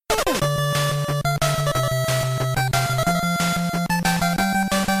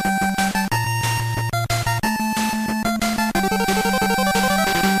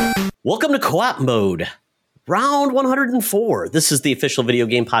Welcome to Co-op Mode, round 104. This is the official video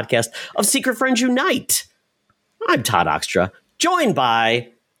game podcast of Secret Friends Unite. I'm Todd Oxtra, joined by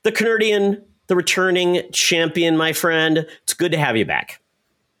the Canardian, the returning champion, my friend. It's good to have you back.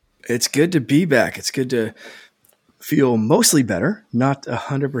 It's good to be back. It's good to feel mostly better, not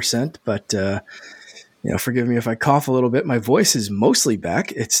 100%, but forgive me if I cough a little bit. My voice is mostly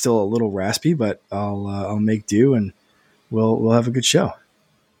back. It's still a little raspy, but I'll make do, and we'll have a good show.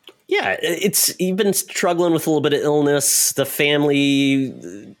 Yeah, you've been struggling with a little bit of illness. The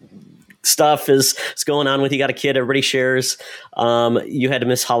family stuff is going on with you. Got a kid, everybody shares. You had to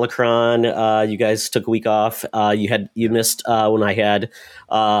miss Holocron. You guys took a week off. You missed when I had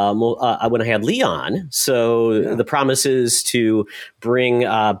Leon. So yeah. The promise is to bring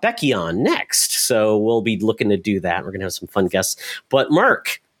Becky on next. So we'll be looking to do that. We're gonna have some fun guests. But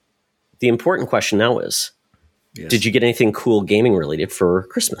Mark, the important question now is, yes, did you get anything cool gaming related for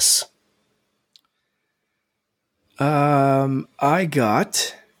Christmas? I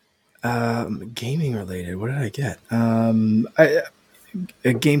got gaming related. What did I get? A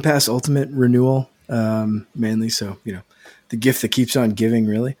Game Pass Ultimate renewal, mainly. So, the gift that keeps on giving,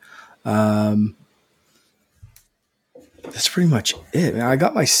 really. That's pretty much it. I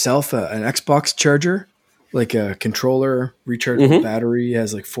got myself an Xbox charger, like a controller, rechargeable battery. It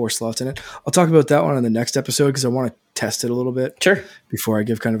has like 4 slots in it. I'll talk about that one on the next episode because I want to test it a little bit. Sure. Before I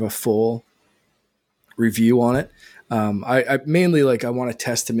give kind of a full review on it. I mainly I want to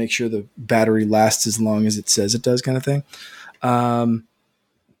test to make sure the battery lasts as long as it says it does, kind of thing. I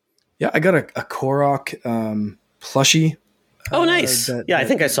got a Korok plushie. Oh, nice. I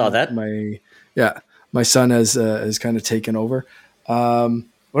think I saw that. My son has kind of taken over.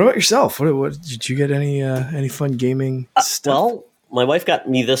 What about yourself? What did you get any fun gaming stuff? Well, my wife got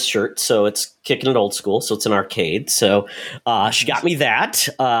me this shirt, so it's kicking it old school. So it's an arcade. So she got me that.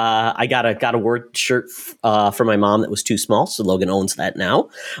 I got a Word shirt for my mom that was too small, so Logan owns that now.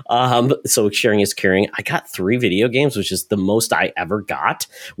 So sharing is caring. I got 3 video games, which is the most I ever got.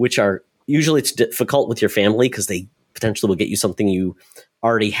 Which are usually it's difficult with your family because they potentially will get you something you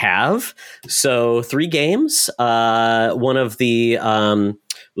already have. So 3 games. One of the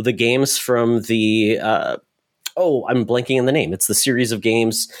games from the. I'm blanking on the name. It's the series of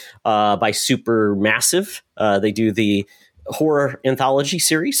games by Supermassive. They do the horror anthology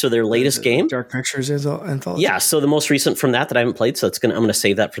series, so their latest game. Dark Pictures anthology? Yeah, so the most recent from that I haven't played, so I'm going to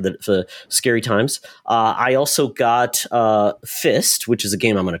save that for scary times. I also got Fist, which is a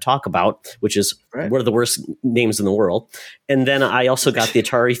game I'm going to talk about, which is one of the worst names in the world. And then I also got the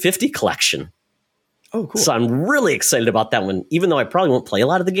Atari 50 collection. Oh, cool. So I'm really excited about that one, even though I probably won't play a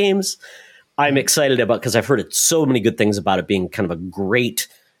lot of the games. I'm excited about because I've heard so many good things about it being kind of a great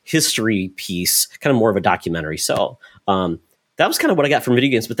history piece, kind of more of a documentary. So that was kind of what I got from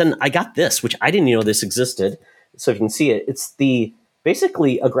video games. But then I got this, which I didn't even know this existed. So if you can see it, it's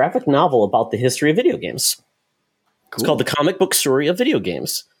basically a graphic novel about the history of video games. Cool. It's called The Comic Book Story of Video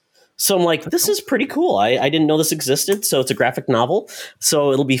Games. So I'm like, this is pretty cool. I didn't know this existed. So it's a graphic novel.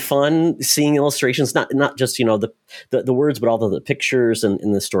 So it'll be fun seeing illustrations, not just, the words, but all the pictures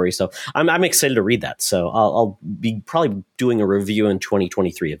and the story. So I'm excited to read that. So I'll be probably doing a review in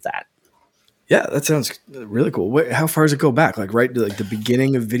 2023 of that. Yeah, that sounds really cool. How far does it go back? Right to the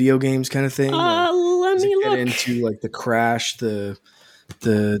beginning of video games kind of thing? Let me look. Get into the crash, the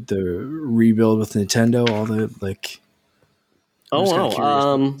rebuild with Nintendo, all the Oh,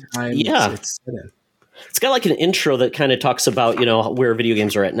 wow. Yeah. It's got an intro that kind of talks about, where video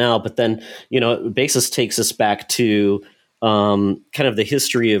games are at now. But then, Basis takes us back to kind of the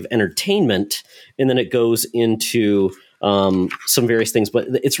history of entertainment. And then it goes into some various things. But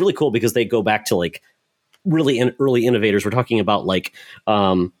it's really cool because they go back to really early innovators. We're talking about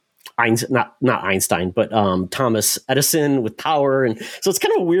not Einstein, but Thomas Edison with power. And so it's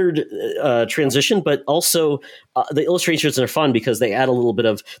kind of a weird transition, but also the illustrations are fun because they add a little bit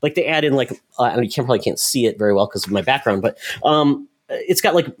of they add in you can't see it very well because of my background, but it's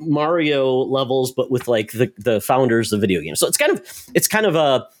got Mario levels, but with the founders of video games. So it's kind of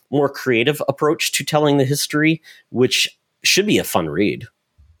a more creative approach to telling the history, which should be a fun read.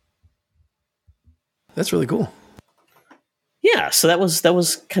 That's really cool. Yeah, so that was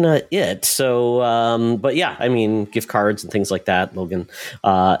kind of it. So, but yeah, I mean, gift cards and things like that. Logan,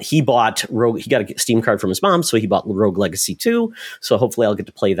 he bought Rogue. He got a Steam card from his mom, so he bought Rogue Legacy 2. So hopefully, I'll get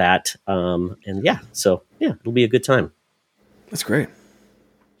to play that. And yeah, it'll be a good time. That's great.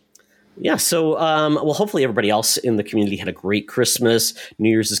 Yeah, so well, hopefully everybody else in the community had a great Christmas. New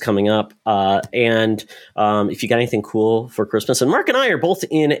Year's is coming up, and if you got anything cool for Christmas, and Mark and I are both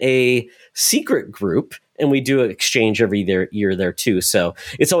in a secret group, and we do an exchange every year there too. So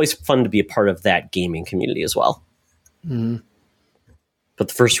it's always fun to be a part of that gaming community as well. Mm-hmm. But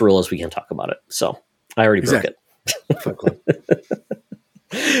the first rule is we can't talk about it. So I already broke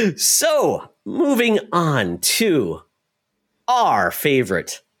it. So moving on to our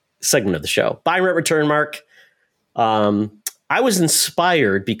favorite segment of the show, Buy Rent Return, Mark. I was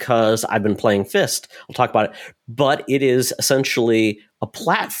inspired because I've been playing Fist. I'll talk about it, but it is essentially a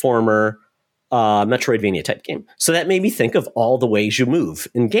platformer Metroidvania type game. So that made me think of all the ways you move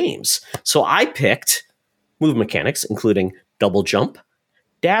in games. So I picked move mechanics, including double jump,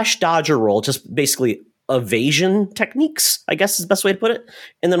 dash, dodge, or roll, just basically evasion techniques, I guess is the best way to put it,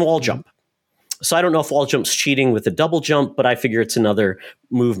 and then wall jump. So I don't know if wall jump's cheating with the double jump, but I figure it's another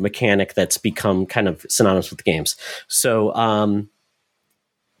move mechanic that's become kind of synonymous with the games. So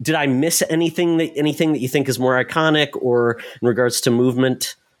did I miss anything that you think is more iconic or in regards to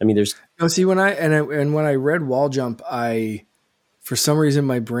movement? I mean, there's when I read wall jump, for some reason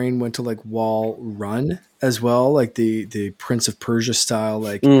my brain went to like wall run as well, like the Prince of Persia style,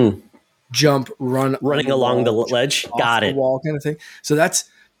 like jump, running along the ledge. Got it. Wall kind of thing. So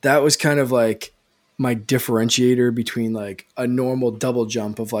that was kind of like my differentiator between like a normal double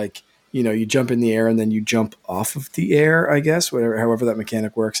jump of like, you jump in the air and then you jump off of the air, I guess, however that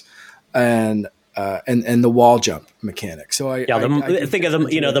mechanic works. And the wall jump mechanic. So I think of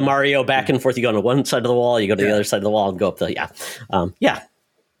the Mario back and forth. You go to one side of the wall, you go to the other side of the wall and go up the, All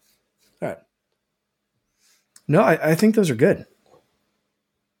right. No, I think those are good.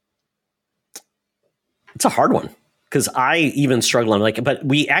 It's a hard one. Because I even struggle. I'm like, but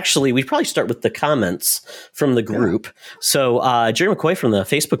we probably start with the comments from the group. Yeah. So Jerry McCoy from the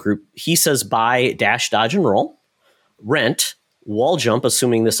Facebook group, he says buy, dash, dodge, and roll. Rent, wall jump,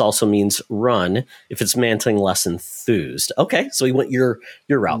 assuming this also means run if it's mantling less enthused. Okay, so he went your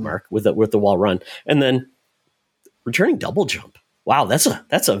route, Mark, with the wall run. And then returning double jump. Wow, that's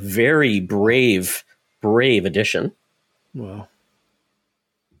a very brave addition. Wow.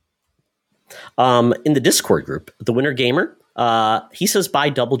 In the Discord group, the Winter Gamer, he says buy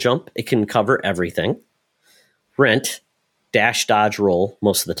double jump. It can cover everything. Rent, dash, dodge, roll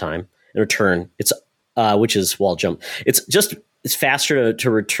most of the time. And return, it's which is wall jump. It's faster to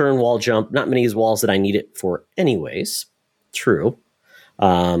return wall jump. Not many walls that I need it for anyways. True.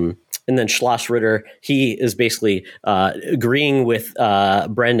 And then Schloss Ritter, he is basically agreeing with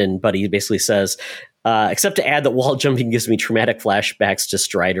Brendan, but he basically says, except to add that wall jumping gives me traumatic flashbacks to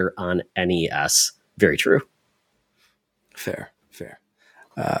Strider on NES. Very true. Fair.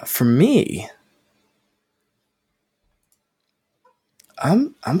 For me,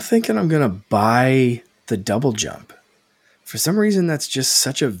 I'm thinking I'm gonna buy the double jump. For some reason, that's just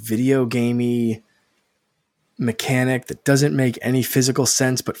such a video gamey mechanic that doesn't make any physical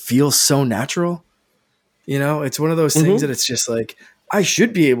sense, but feels so natural. It's one of those things that it's just like, I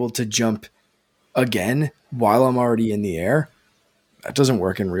should be able to jump again while I'm already in the air. That doesn't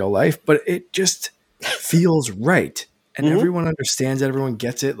work in real life, but it just feels right. And everyone understands it. Everyone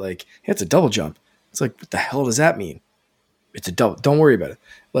gets it. Like, hey, it's a double jump. It's like, what the hell does that mean? It's a double. Don't worry about it.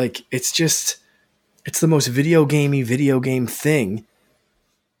 Like, it's the most video game thing.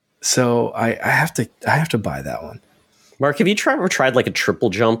 So I have to buy that one. Mark, have you ever tried like a triple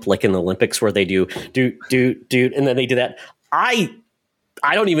jump, like in the Olympics where they do, and then they do that? I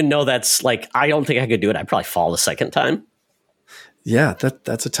don't even know that's like, I don't think I could do it. I'd probably fall the second time. Yeah,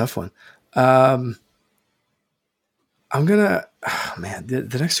 that's a tough one. The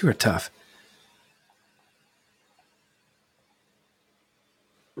next two are tough.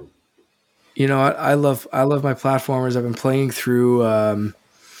 I love my platformers. I've been playing through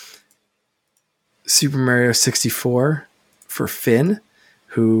Super Mario 64 for Finn,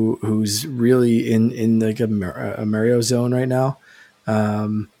 who's really in like a Mario zone right now.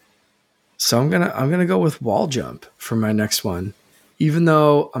 So I'm gonna go with wall jump for my next one, even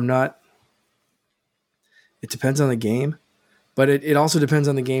though I'm not. It depends on the game, but it also depends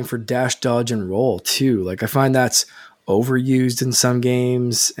on the game for dash, dodge, and roll too. Like I find that's overused in some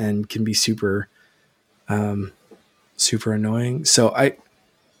games and can be super annoying. So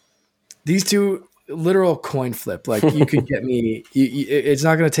these two literal coin flip. Like you could get me. It's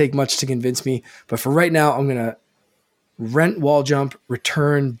not going to take much to convince me, but for right now, I'm gonna rent wall jump,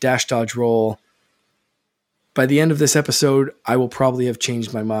 return dash, dodge, roll. By the end of this episode, I will probably have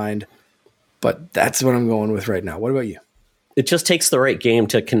changed my mind, but that's what I'm going with right now. What about you? It just takes the right game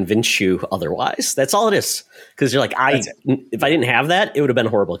to convince you otherwise. That's all it is. Because you're like, if I didn't have that, it would have been a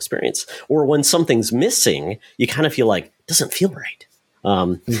horrible experience. Or when something's missing, you kind of feel like it doesn't feel right.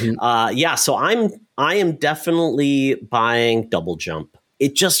 So I am definitely buying Double Jump.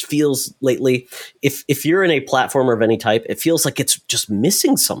 It just feels lately, if you're in a platformer of any type, it feels like it's just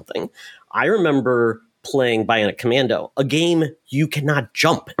missing something. I remember playing Bionic Commando, a game you cannot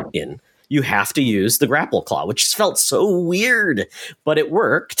jump in. You have to use the grapple claw, which felt so weird, but it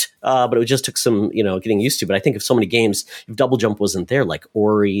worked. But it just took some, getting used to. But I think of so many games, if Double Jump wasn't there, like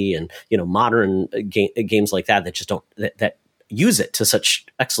Ori and, modern games like that just don't, that use it to such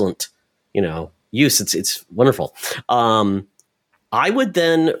excellent, use. It's wonderful. I would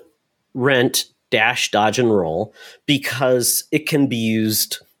then rent Dash, Dodge, and Roll because it can be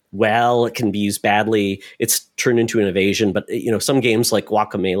used well, it can be used badly. It's turned into an evasion, but some games like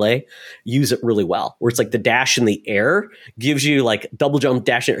Guacamelee use it really well, where it's like the dash in the air gives you like double jump,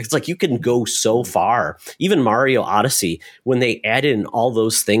 dash. It's like you can go so far. Even Mario Odyssey, when they added in all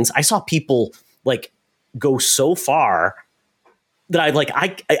those things, I saw people like go so far that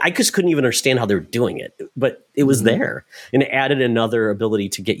I just couldn't even understand how they're doing it, but it was there, and it added another ability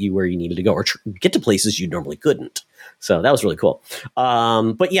to get you where you needed to go or get to places you normally couldn't. So that was really cool.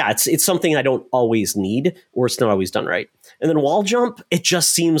 But yeah, it's something I don't always need, or it's not always done right. And then wall jump, it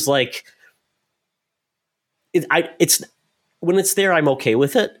just seems like it's when it's there, I'm okay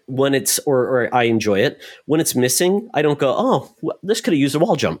with it. When it's or I enjoy it. When it's missing, I don't go, oh, well, this could have used a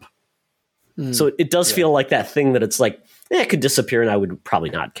wall jump. So it does feel like that thing that it's like, it could disappear and I would probably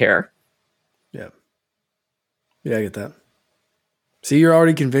not care. Yeah. Yeah, I get that. See, you're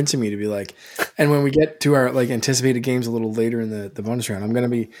already convincing me to be like, and when we get to our like anticipated games a little later in the bonus round, I'm going to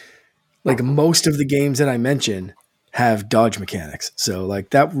be like, most of the games that I mention have dodge mechanics. So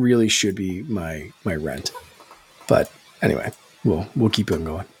like that really should be my rent. But anyway, we'll keep on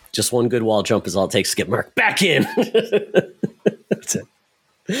going. Just one good wall jump is all it takes to get Mark back in. That's it.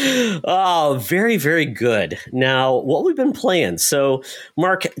 Oh, very, very good. Now, what we've been playing. So,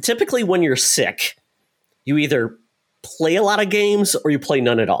 Mark, typically when you're sick, you either play a lot of games or you play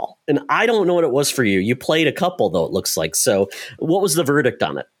none at all. And I don't know what it was for you. You played a couple, though, it looks like. So what was the verdict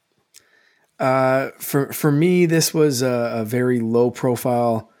on it? For me, this was a very low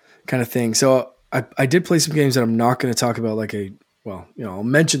profile kind of thing. So I did play some games that I'm not going to talk about I'll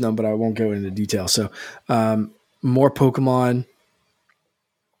mention them, but I won't go into detail. So more Pokemon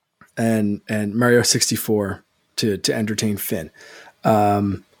and Mario 64 to entertain Finn.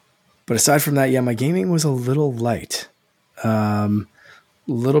 But aside from that, yeah, my gaming was a little light.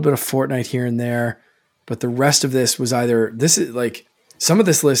 Little bit of Fortnite here and there, but the rest of this was some of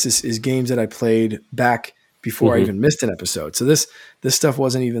this list is games that I played back before I even missed an episode. So this stuff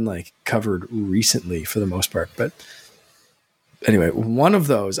wasn't even like covered recently for the most part. But anyway, one of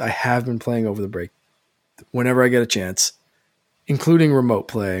those I have been playing over the break whenever I get a chance, including remote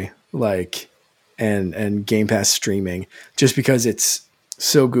play, and Game Pass streaming, just because it's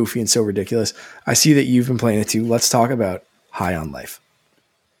so goofy and so ridiculous. I see that you've been playing it too. Let's talk about High on Life.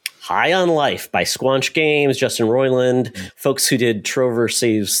 High on Life by Squanch Games, Justin Roiland, folks who did Trover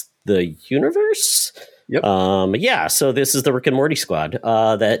Saves the Universe. Yep. So this is the Rick and Morty squad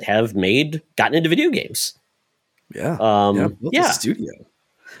that have gotten into video games. Yeah. Built a studio.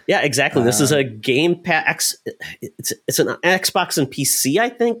 Yeah, exactly. This is a Game Pass. It's an Xbox and PC, I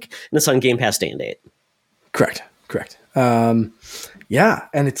think, and it's on Game Pass day and date. Correct. Yeah,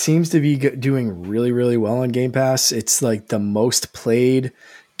 and it seems to be doing really, really well on Game Pass. It's like the most played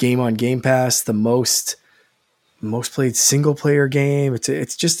game on Game Pass, the most played single player game.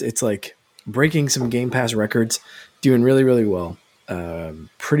 It's like breaking some Game Pass records, doing really, really well.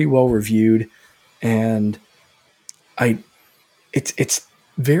 Pretty well reviewed, and it's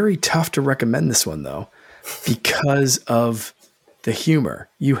very tough to recommend this one though, because of the humor.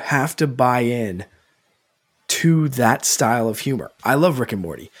 You have to buy in to that style of humor. I love Rick and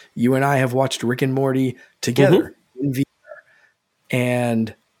Morty. You and I have watched Rick and Morty together in VR,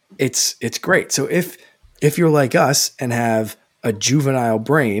 and it's great. So if you're like us and have a juvenile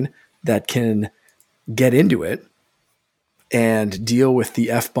brain that can get into it and deal with the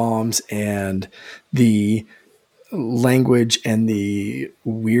F-bombs and the language and the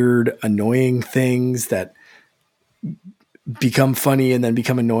weird, annoying things that become funny and then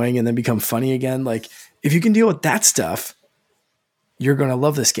become annoying and then become funny again. Like, if you can deal with that stuff, you're going to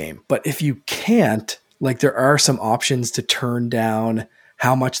love this game. But if you can't, like, there are some options to turn down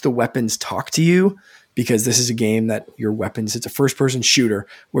how much the weapons talk to you, because this is a game that your weapons, it's a first person shooter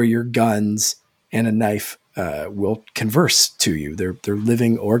where your guns and a knife will converse to you. They're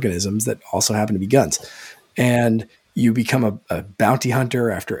living organisms that also happen to be guns. And you become a bounty hunter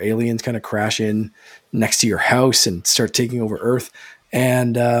after aliens kind of crash in next to your house and start taking over Earth.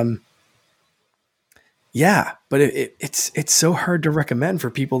 And but it's so hard to recommend for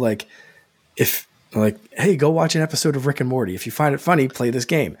people like, if like, hey, go watch an episode of Rick and Morty. If you find it funny, play this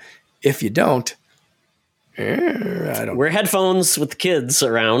game. If you don't, I don't. Wear headphones with the kids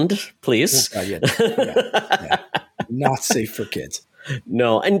around, please. Not safe for kids.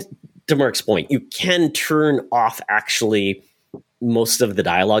 No, and to Mark's point, you can turn off actually most of the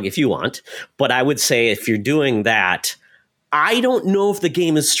dialogue if you want. But I would say if you're doing that, I don't know if the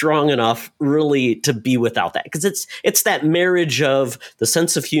game is strong enough really to be without that, because it's that marriage of the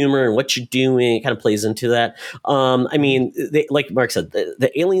sense of humor and what you're doing. It kind of plays into that. I mean, like Mark said,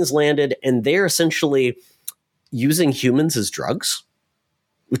 the aliens landed and they're essentially using humans as drugs,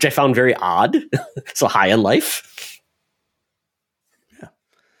 which I found very odd. So high on life.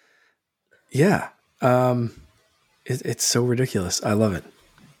 Yeah. It's so ridiculous. I love it.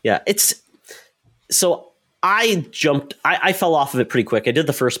 Yeah. So I fell off of it pretty quick. I did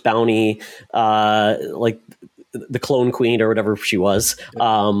the first bounty, like the clone queen or whatever she was.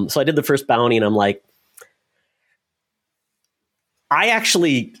 So I did the first bounty and I'm like, I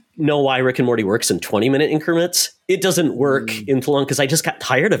actually know why Rick and Morty works in 20-minute increments. It doesn't work in long because I just got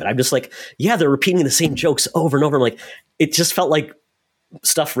tired of it. I'm just like, yeah, they're repeating the same jokes over and over. I'm like, it just felt like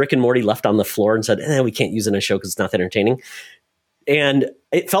stuff Rick and Morty left on the floor and said, we can't use it in a show because it's not that entertaining. And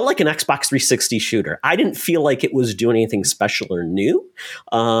it felt like an Xbox 360 shooter. I didn't feel like it was doing anything special or new.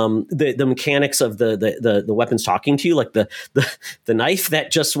 The mechanics of the weapons talking to you, like the knife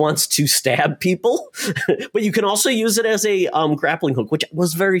that just wants to stab people, but you can also use it as a grappling hook, which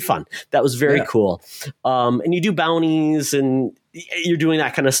was very fun. That was very cool. And you do bounties and you're doing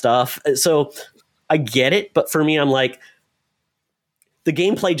that kind of stuff. So I get it, but for me, I'm like, the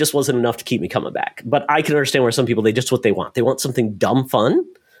gameplay just wasn't enough to keep me coming back. But I can understand where some people, they just what they want. They want something dumb fun.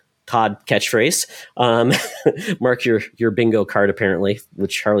 Todd catchphrase. Mark, your bingo card, apparently,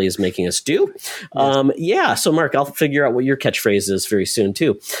 which Charlie is making us do. Yes. So Mark, I'll figure out what your catchphrase is very soon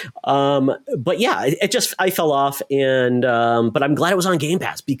too. But yeah, I fell off, and but I'm glad it was on Game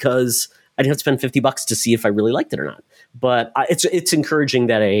Pass because I didn't have to spend $50 to see if I really liked it or not. But it's encouraging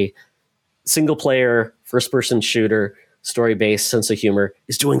that a single player first person shooter, story-based sense of humor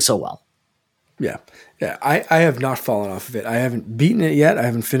is doing so well. Yeah. I have not fallen off of it. I haven't beaten it yet. I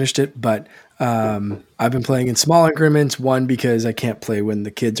haven't finished it, but I've been playing in small increments. One, because I can't play when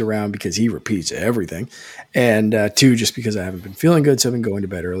the kid's around because he repeats everything. And two, just because I haven't been feeling good. So I've been going to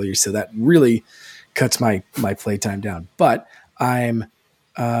bed earlier. So that really cuts my playtime down. But I'm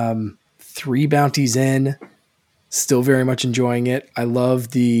 3 bounties in, still very much enjoying it. I love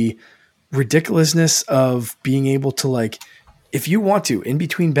the ridiculousness of being able to, like, if you want to, in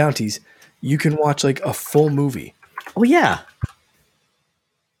between bounties, you can watch like a full movie. Oh yeah.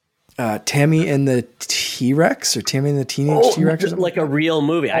 Tammy and the T-Rex, or Tammy and the Teenage T-Rex, or something like a real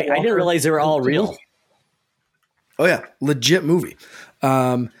movie. I didn't realize they were all real. Oh yeah, legit movie.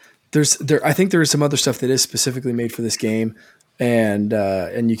 I think there is some other stuff that is specifically made for this game, and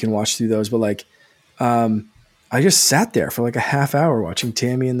you can watch through those. But like, I just sat there for like a half hour watching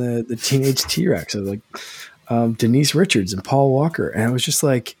Tammy and the Teenage T-Rex. I was like, Denise Richards and Paul Walker, and I was just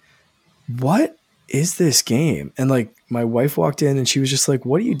like, what is this game? And like, my wife walked in and she was just like,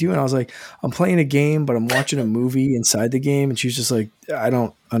 what are you doing? I was like, I'm playing a game, but I'm watching a movie inside the game. And she was just like, I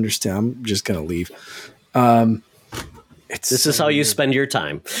don't understand. I'm just going to leave. This is how you spend your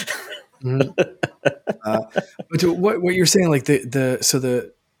time. But to what you're saying, like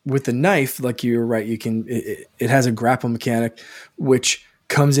with the knife, like you're right, you can, it has a grapple mechanic, which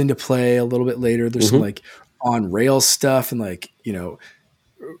comes into play a little bit later. There's some like on rails stuff and like,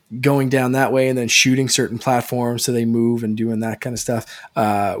 going down that way and then shooting certain platforms so they move and doing that kind of stuff.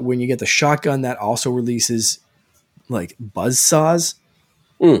 When you get the shotgun, that also releases like buzz saws,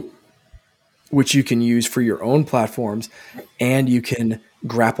 which you can use for your own platforms, and you can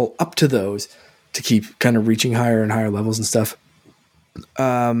grapple up to those to keep kind of reaching higher and higher levels and stuff.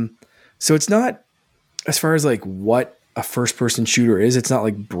 So it's not, as far as like what a first person shooter is, it's not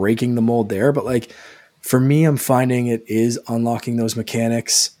like breaking the mold there, but like, for me, I'm finding it is unlocking those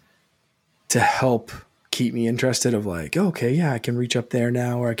mechanics to help keep me interested of like, okay, yeah, I can reach up there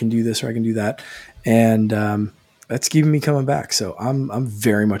now, or I can do this, or I can do that. And that's keeping me coming back. So I'm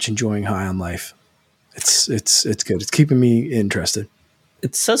very much enjoying High on Life. It's good. It's keeping me interested.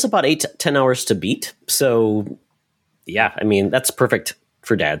 It says about 8 to 10 hours to beat. So yeah, I mean, that's perfect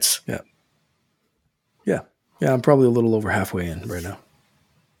for dads. Yeah. I'm probably a little over halfway in right now.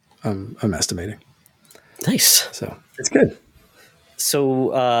 I'm estimating. Nice. So it's good.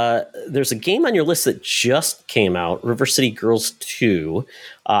 So there's a game on your list that just came out, River City Girls 2.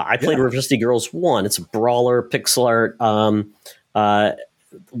 I played River City Girls 1. It's a brawler, pixel art.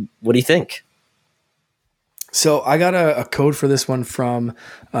 What do you think? So I got a code for this one from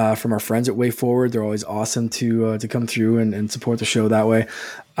our friends at Way Forward. They're always awesome to come through and support the show that way.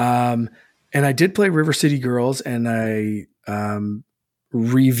 And I did play River City Girls, and I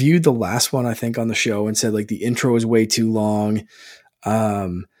reviewed the last one, I think, on the show and said like the intro is way too long.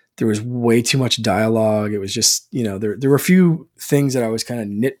 There was way too much dialogue. It was just, there were a few things that I was kind of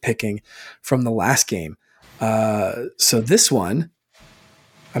nitpicking from the last game. So this one,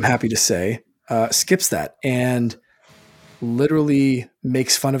 I'm happy to say, skips that and literally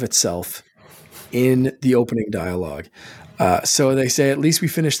makes fun of itself in the opening dialogue. So they say, at least we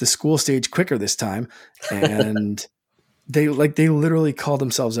finished the school stage quicker this time. And they literally call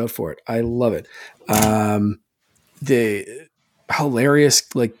themselves out for it. I love it. The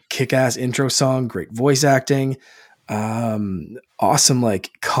hilarious, like kick-ass intro song, great voice acting, awesome,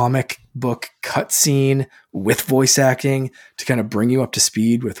 like comic book cutscene with voice acting to kind of bring you up to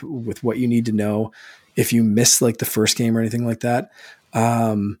speed with what you need to know if you miss like the first game or anything like that.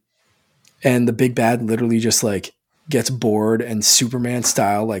 And the big bad literally just like gets bored and Superman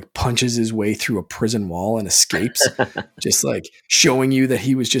style like punches his way through a prison wall and escapes, just like showing you that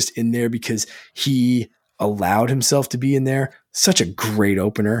he was just in there because he allowed himself to be in there. Such a great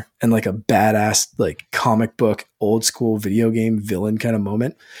opener and like a badass like comic book old school video game villain kind of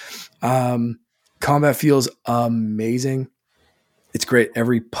moment. Combat feels amazing. It's great.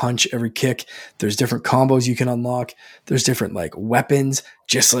 Every punch, every kick, there's different combos you can unlock. There's different like weapons,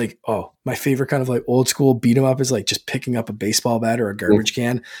 just like, my favorite kind of like old school beat 'em up is like just picking up a baseball bat or a garbage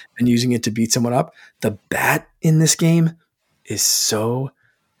can and using it to beat someone up. The bat in this game is so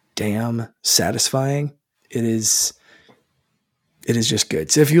damn satisfying. It is just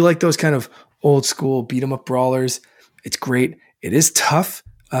good. So if you like those kind of old school beat 'em up brawlers, it's great. It is tough.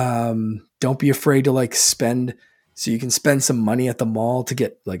 Don't be afraid to like spend, so you can spend some money at the mall to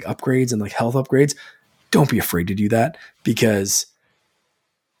get like upgrades and like health upgrades. Don't be afraid to do that, because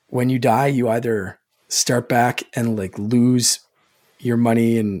when you die, you either start back and like lose your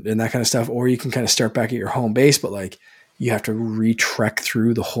money and that kind of stuff, or you can kind of start back at your home base, but like you have to retrek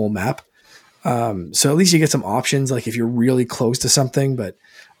through the whole map. So at least you get some options, like if you're really close to something, but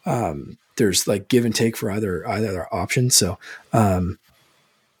there's like give and take for either option. So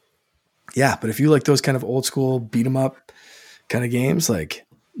but if you like those kind of old school beat 'em up kind of games, like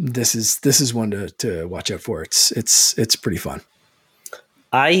this is one to watch out for. It's pretty fun.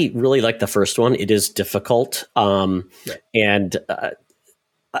 I really like the first one. It is difficult. And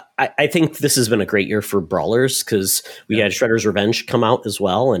I think this has been a great year for brawlers because we had Shredder's Revenge come out as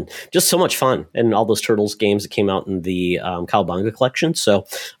well, and just so much fun. And all those Turtles games that came out in the Cowabunga collection. So,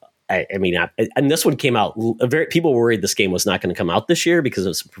 and this one came out. People were worried this game was not going to come out this year because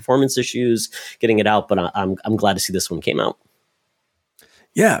of some performance issues getting it out. But I'm glad to see this one came out.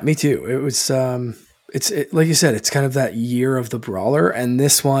 Yeah, me too. It was like you said, it's kind of that year of the brawler, and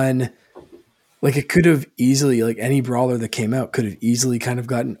this one, like it could have easily, like any brawler that came out could have easily kind of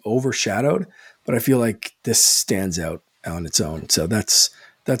gotten overshadowed, but I feel like this stands out on its own. So that's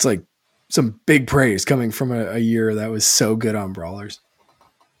like some big praise coming from a year that was so good on brawlers.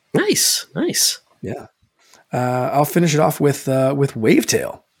 Nice. Yeah. I'll finish it off with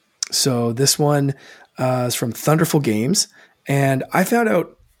Wavetale. So this one is from Thunderful Games, and I found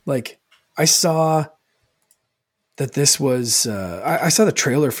out, like, I saw that this was I saw the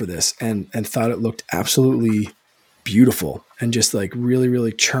trailer for this and thought it looked absolutely beautiful and just like really,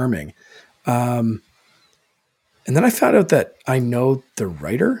 really charming. And then I found out that I know the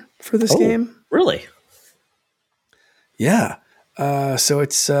writer for this game. Really? Yeah. So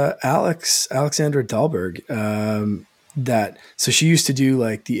it's Alexandra Dahlberg. So she used to do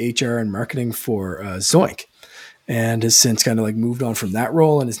like the HR and marketing for Zoink, and has since kind of like moved on from that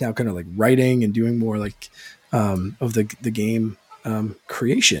role and is now kind of like writing and doing more like of the game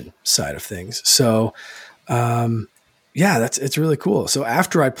creation side of things. So it's really cool. So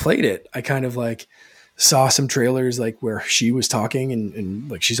after I played it, I kind of like saw some trailers like where she was talking and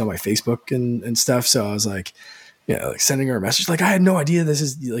like she's on my Facebook and stuff. So I was like, like sending her a message, like, I had no idea this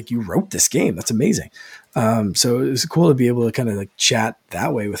is like, you wrote this game. That's amazing. So it was cool to be able to kind of like chat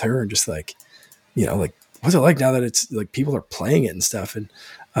that way with her and just like, like, what's it like now that it's like people are playing it and stuff. And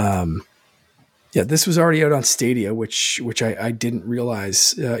this was already out on Stadia, which I didn't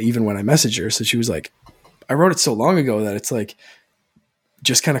realize even when I messaged her. So she was like, I wrote it so long ago that it's like,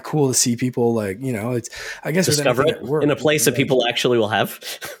 just kind of cool to see people like, it's, I guess, discover it in a place that people actually will have.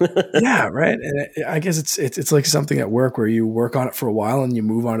 Yeah. Right. And I guess it's like something at work where you work on it for a while and you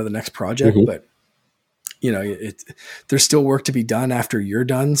move on to the next project, but there's still work to be done after you're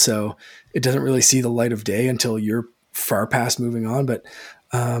done. So it doesn't really see the light of day until you're far past moving on. But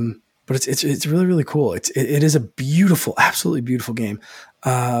it's really, really cool. It is a beautiful, absolutely beautiful game.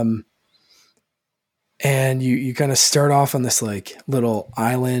 And you kind of start off on this like little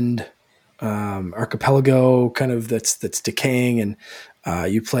island, archipelago kind of that's decaying. And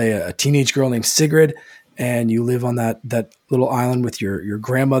you play a teenage girl named Sigrid, and you live on that little island with your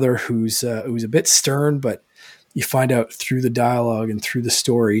grandmother, who's a bit stern, but you find out through the dialogue and through the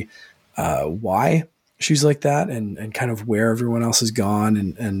story why she's like that, and kind of where everyone else has gone,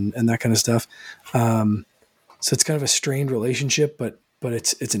 and that kind of stuff. So it's kind of a strained relationship, but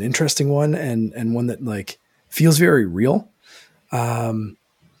it's an interesting one, and one that like feels very real. And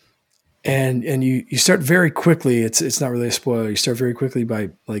you start very quickly. It's not really a spoiler. You start very quickly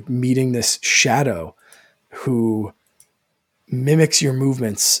by like meeting this shadow who mimics your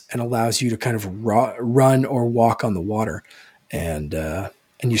movements and allows you to kind of run or walk on the water. And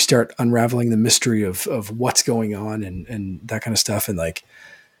you start unraveling the mystery of what's going on and that kind of stuff. And like,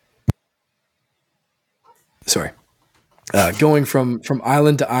 sorry, going from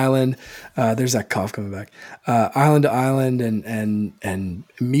island to island, there's that cough coming back, island to island, and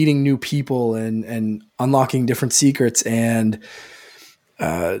meeting new people and unlocking different secrets, and,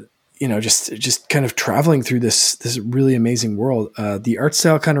 just kind of traveling through this really amazing world. The art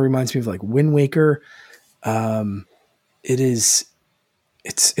style kind of reminds me of like Wind Waker. It's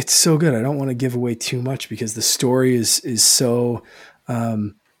so good. I don't want to give away too much because the story is so,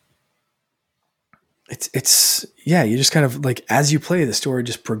 you just kind of like, as you play, the story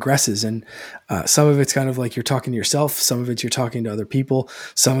just progresses. And some of it's kind of like you're talking to yourself. Some of it's you're talking to other people.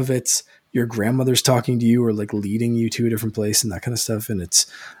 Some of it's your grandmother's talking to you or like leading you to a different place and that kind of stuff. And it's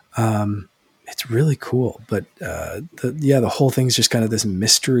really cool. But the whole thing's just kind of this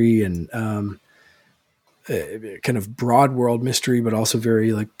mystery and kind of broad world mystery, but also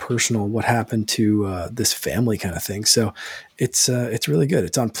very like personal, what happened to this family kind of thing. So it's really good.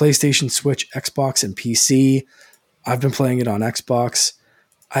 It's on PlayStation, Switch, Xbox, and PC. I've been playing it on Xbox.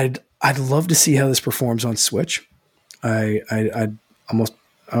 I'd love to see how this performs on Switch. I'm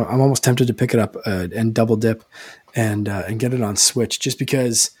almost tempted to pick it up and double dip and get it on Switch, just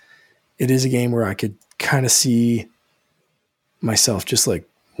because it is a game where I could kind of see myself just like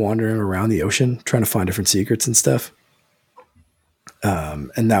wandering around the ocean, trying to find different secrets and stuff.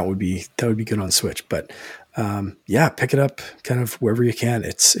 And that would be good on Switch, but pick it up kind of wherever you can.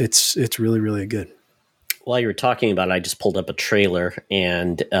 It's really, really good. While you were talking about it, I just pulled up a trailer,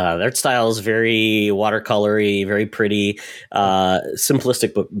 and the art style is very watercolory, very pretty,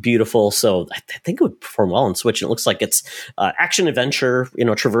 simplistic but beautiful. So I think it would perform well on Switch. And it looks like it's action adventure,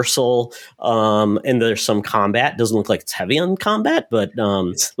 traversal, and there's some combat. Doesn't look like it's heavy on combat, but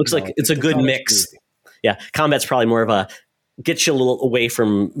looks like it's a good mix. Yeah, combat's probably more of a get you a little away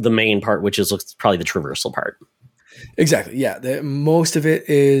from the main part, which is probably the traversal part. Exactly. Yeah, most of it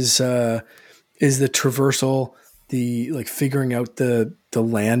is the traversal, the like figuring out the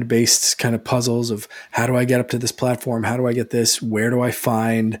land-based kind of puzzles of how do I get up to this platform? How do I get this? Where do I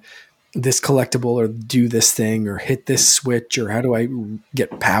find this collectible or do this thing or hit this switch, or how do I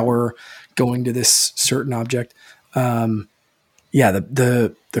get power going to this certain object? The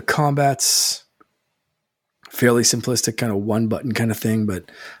combat's fairly simplistic, kind of one button kind of thing,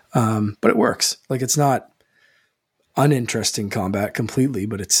 but it works. Like, it's not uninteresting combat completely,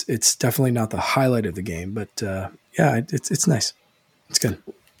 but it's definitely not the highlight of the game. But it's nice. It's good.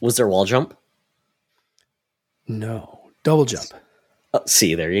 Was there wall jump? No, double jump.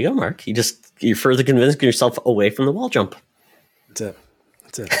 See, there you go, Mark. You're further convincing yourself away from the wall jump.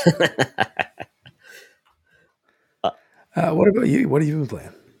 That's it. What about you? What have you been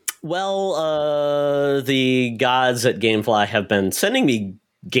playing? Well, the gods at GameFly have been sending me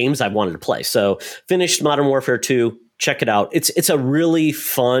games I wanted to play. So finished Modern Warfare 2. Check it out. It's a really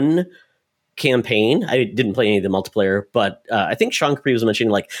fun campaign. I didn't play any of the multiplayer, but I think Sean Capri was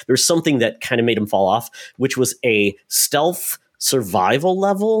mentioning like there's something that kind of made him fall off, which was a stealth survival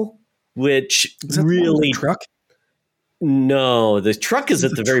level, which really truck. No, the truck is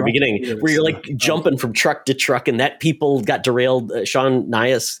at the very beginning where you're like jumping from truck to truck, and that people got derailed. Sean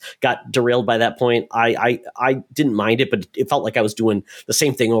Nias got derailed by that point. I didn't mind it, but it felt like I was doing the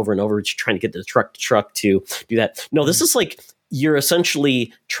same thing over and over, just trying to get the truck to truck to do that. No, this is like you're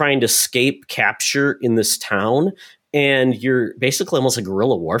essentially trying to escape capture in this town, and you're basically almost like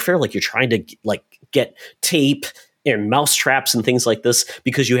guerrilla warfare. Like you're trying to like get tape and mouse traps and things like this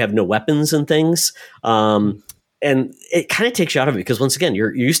because you have no weapons and things. And it kind of takes you out of it because once again,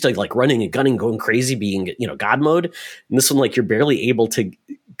 you're used to like running and gunning, going crazy, being, God mode. And this one, like you're barely able to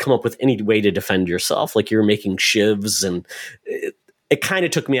come up with any way to defend yourself. Like you're making shivs, and it kind of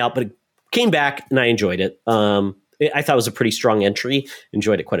took me out, but it came back and I enjoyed it. I thought it was a pretty strong entry.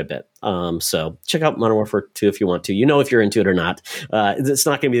 Enjoyed it quite a bit. So check out Modern Warfare 2 if you want to. If you're into it or not. It's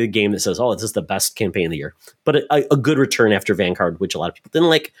not going to be the game that says, "Oh, this is the best campaign of the year," but a good return after Vanguard, which a lot of people didn't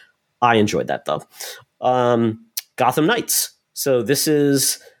like. I enjoyed that though. Gotham Knights. So this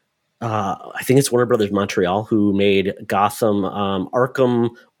is, I think it's Warner Brothers Montreal who made Gotham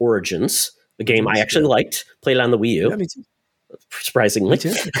Arkham Origins, a game I actually liked. Played it on the Wii U. Yeah, me too. Surprisingly, Me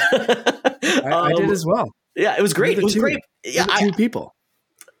too. I did as well. Yeah, it was great. It was great. Yeah, two people.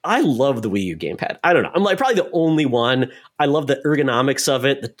 I love the Wii U gamepad. I don't know. I'm like probably the only one. I love the ergonomics of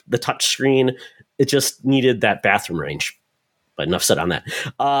it, the touch screen. It just needed that bathroom range. But enough said on that.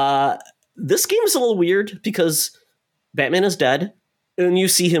 This game is a little weird because Batman is dead and you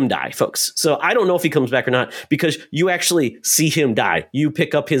see him die, folks. So I don't know if he comes back or not because you actually see him die. You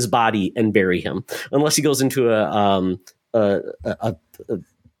pick up his body and bury him, unless he goes into the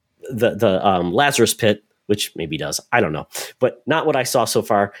Lazarus pit, which maybe does. I don't know, but not what I saw so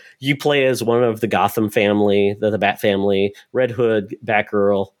far. You play as one of the Gotham family, the Bat family, Red Hood,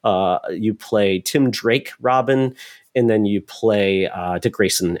 Batgirl. You play Tim Drake, Robin, and then you play Dick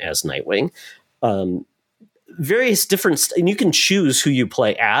Grayson as Nightwing. Various different, and you can choose who you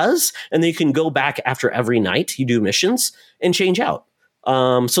play as, and then you can go back after every night. You do missions and change out.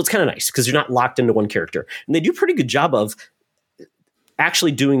 So it's kind of nice because you're not locked into one character, and they do a pretty good job of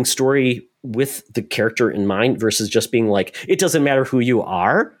actually doing story with the character in mind versus just being like, it doesn't matter who you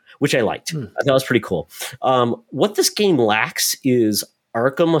are, which I liked. I thought that was pretty cool. What this game lacks is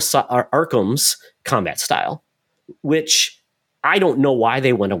Arkham's combat style, which I don't know why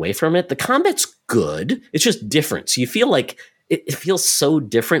they went away from it. The combat's good. It's just different. So you feel like it feels so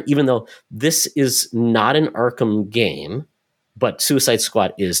different, even though this is not an Arkham game, but Suicide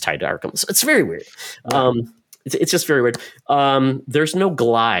Squad is tied to Arkham. So it's very weird. It's just very weird. There's no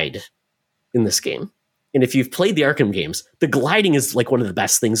glide in this game. And if you've played the Arkham games, the gliding is like one of the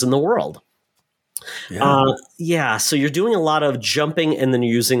best things in the world. So you're doing a lot of jumping and then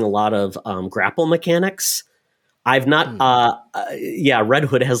you're using a lot of grapple mechanics. I've not, Red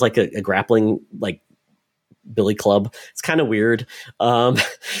Hood has like a grappling, like billy club. It's kind of weird.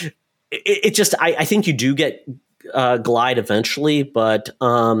 It just, I think you do get glide eventually, but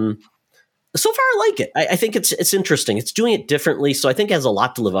so far I like it. I think it's interesting. It's doing it differently. So I think it has a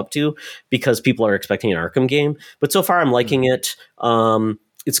lot to live up to because people are expecting an Arkham game, but so far I'm liking it.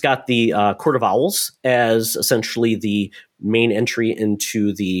 It's got the Court of Owls as essentially the main entry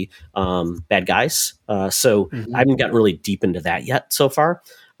into the bad guys. I haven't gotten really deep into that yet so far.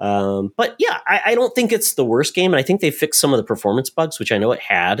 But yeah, I don't think it's the worst game. And I think they fixed some of the performance bugs, which I know it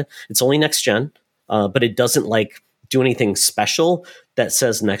had. It's only next gen, but it doesn't like do anything special that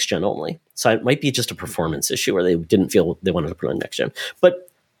says next gen only. So it might be just a performance issue where they didn't feel they wanted to put on next gen. But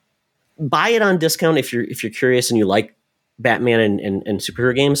buy it on discount if you're curious and you like Batman and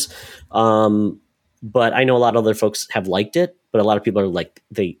superhero games. But I know a lot of other folks have liked it, but a lot of people are like,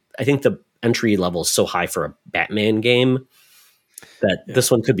 I think the entry level is so high for a Batman game that this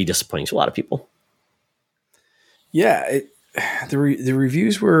one could be disappointing to a lot of people. Yeah. The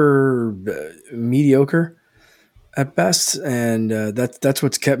reviews were mediocre at best. And that's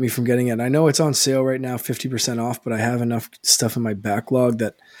what's kept me from getting it. And I know it's on sale right now, 50% off, but I have enough stuff in my backlog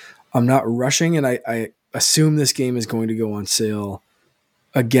that I'm not rushing. And I assume this game is going to go on sale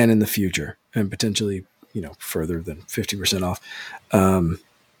again in the future and potentially, further than 50% off.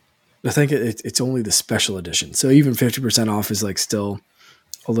 I think it's only the special edition. So even 50% off is like still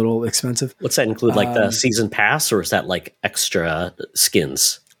a little expensive. What's that include? Like the season pass, or is that like extra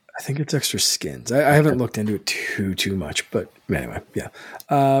skins? I think it's extra skins. I haven't looked into it too much, but anyway, yeah.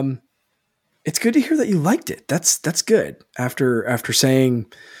 It's good to hear that you liked it. That's good. After saying,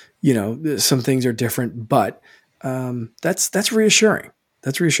 some things are different, but that's reassuring.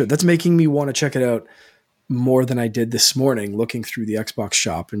 That's reassuring. That's making me want to check it out more than I did this morning, looking through the Xbox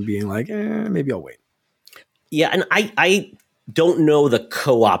shop and being like, maybe I'll wait. Yeah, and I don't know the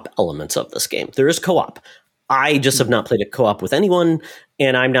co-op elements of this game. There is co-op. I just have not played a co-op with anyone,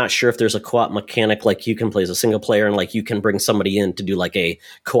 and I'm not sure if there's a co-op mechanic like you can play as a single player and like you can bring somebody in to do like a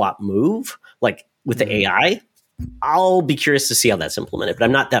co-op move, like with the AI. I'll be curious to see how that's implemented, but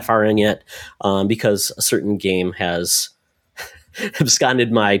I'm not that far in yet because a certain game has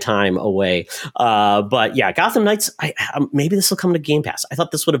absconded my time away. But yeah, Gotham Knights, maybe this will come to Game Pass. I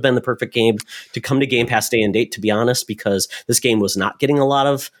thought this would have been the perfect game to come to Game Pass day and date, to be honest, because this game was not getting a lot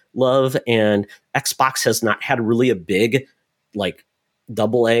of love, and Xbox has not had really a big, like,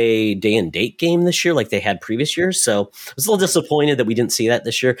 AA day and date game this year like they had previous years. So I was a little disappointed that we didn't see that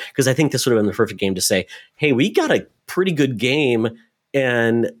this year, because I think this would have been the perfect game to say, hey, we got a pretty good game,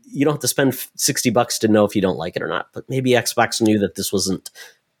 and you don't have to spend $60 to know if you don't like it or not. But maybe Xbox knew that this wasn't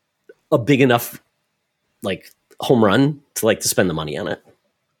a big enough, like, home run to like to spend the money on it.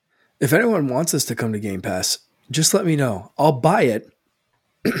 If anyone wants us to come to Game Pass, just let me know. I'll buy it.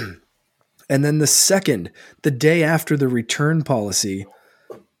 And then the day after the return policy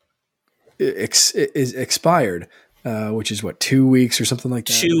is expired, which is what, 2 weeks or something like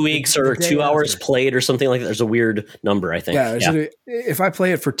that? 2 weeks or 2 hours played or something like that. There's a weird number, I think. Yeah. If I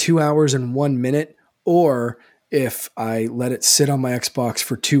play it for 2 hours and 1 minute, or if I let it sit on my Xbox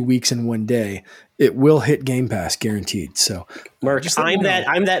for 2 weeks and 1 day, it will hit Game Pass guaranteed. So, Mark, I'm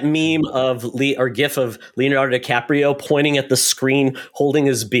that meme of or GIF of Leonardo DiCaprio pointing at the screen, holding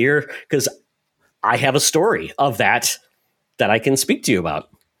his beer, because I have a story of that I can speak to you about.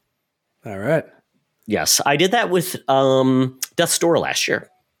 All right. Yes, I did that with Death's Door last year,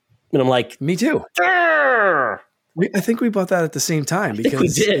 and I'm like, me too. I think we bought that at the same time, because we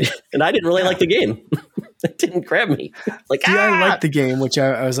did, and I didn't really like the game. It didn't grab me. Like, I liked the game, which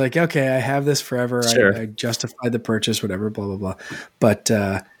I was like, okay, I have this forever. Sure. I justified the purchase, whatever, blah, blah, blah. But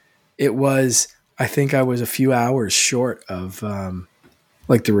it was, I think I was a few hours short of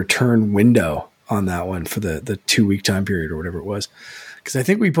like the return window on that one for the 2 week time period or whatever it was. Because I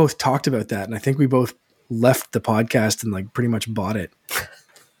think we both talked about that, and I think we both left the podcast and like pretty much bought it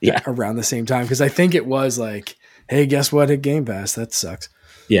around the same time. Because I think it was like, hey, guess what? At Game Pass, that sucks.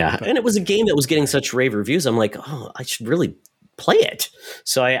 Yeah, and it was a game that was getting such rave reviews. I'm like, oh, I should really play it.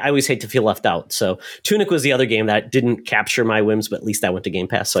 So I always hate to feel left out. So Tunic was the other game that didn't capture my whims, but at least that went to Game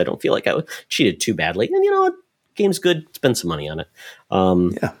Pass, so I don't feel like I cheated too badly. And you know what? Game's good. Spend some money on it.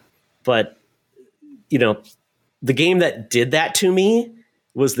 But, you know, the game that did that to me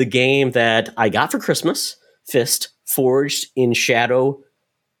was the game that I got for Christmas, Fist, Forged in Shadow.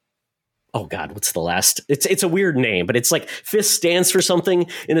 Oh God, what's the last? It's a weird name, but it's like Fist stands for something,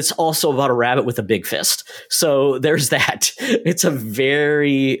 and it's also about a rabbit with a big fist. So there's that. It's a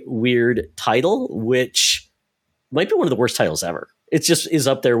very weird title, which might be one of the worst titles ever. It just is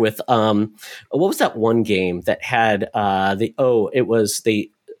up there with what was that one game that had it was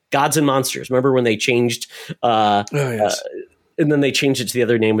the Gods and Monsters. Remember when they changed yes. And then they changed it to the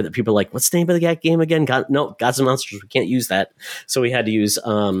other name that people are like, what's the name of the game again? Gods and Monsters. We can't use that. So we had to use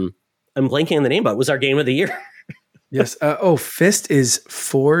I'm blanking on the name, but it was our game of the year. Yes. Fist is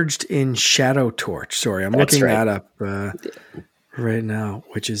Forged in Shadow Torch. Sorry, I'm looking that up right now,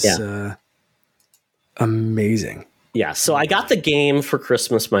 which is amazing. Yeah. So I got the game for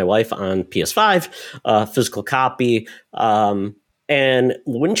Christmas, my wife, on PS5, physical copy. And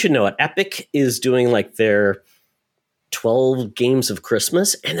wouldn't you know it, Epic is doing like their 12 games of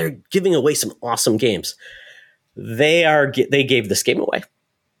Christmas, and they're giving away some awesome games. They gave this game away,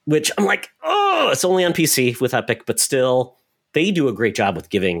 which I'm like, oh, it's only on PC with Epic, but still, they do a great job with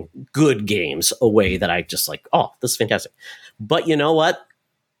giving good games away that I just like, oh, this is fantastic. But you know what?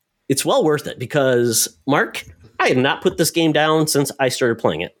 It's well worth it, because, Mark, I have not put this game down since I started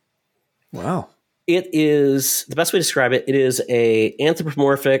playing it. Wow. It is, the best way to describe it, it is a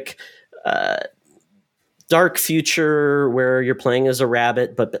anthropomorphic, dark future where you're playing as a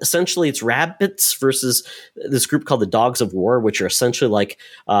rabbit, but essentially it's rabbits versus this group called the Dogs of War, which are essentially like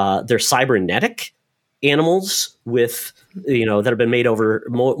they're cybernetic animals with, you know, that have been made over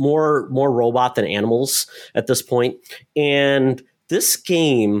more robot than animals at this point. And this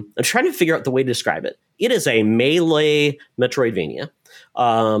game, I'm trying to figure out the way to describe it. It is a melee Metroidvania.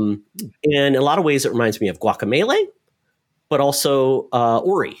 In a lot of ways, it reminds me of Guacamelee, but also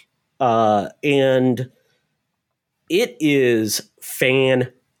Ori. And it is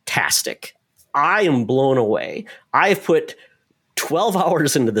fantastic. I am blown away. I've put 12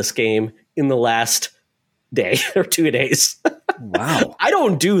 hours into this game in the last day or 2 days. Wow. I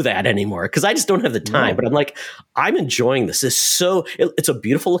don't do that anymore because I just don't have the time. No. But I'm like, I'm enjoying this. It's a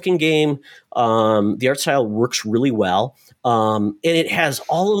beautiful looking game. The art style works really well. And it has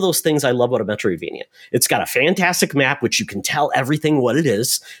all of those things I love about a Metroidvania. It's got a fantastic map, which you can tell everything what it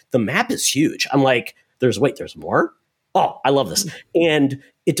is. The map is huge. I'm like, there's more? Oh, I love this. And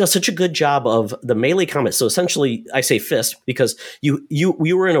it does such a good job of the melee combat. So essentially, I say fist because you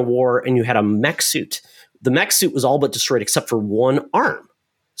were in a war and you had a mech suit. The mech suit was all but destroyed except for one arm.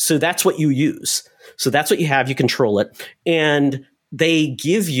 So that's what you use. So that's what you have. You control it. And they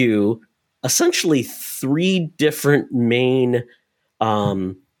give you essentially 3 different main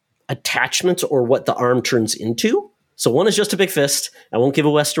attachments or what the arm turns into. So one is just a big fist. I won't give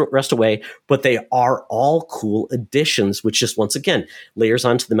the rest away, but they are all cool additions, which just, once again, layers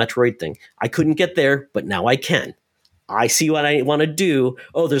onto the Metroid thing. I couldn't get there, but now I can. I see what I want to do.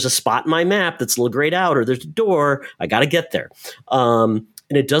 Oh, there's a spot in my map that's a little grayed out, or there's a door. I got to get there. And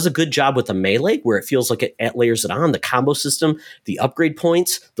it does a good job with the melee, where it feels like it layers it on. The combo system, the upgrade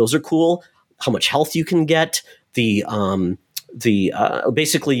points, those are cool. How much health you can get.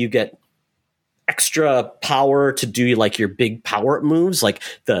 Basically you get extra power to do like your big power moves, like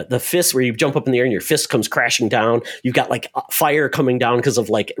the fist where you jump up in the air and your fist comes crashing down. You've got like fire coming down because of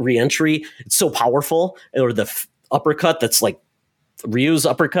like re-entry. It's so powerful. Or the uppercut that's like Ryu's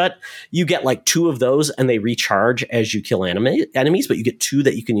uppercut. You get like 2 of those and they recharge as you kill enemies, but you get 2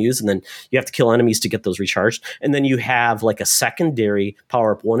 that you can use, and then you have to kill enemies to get those recharged. And then you have like a secondary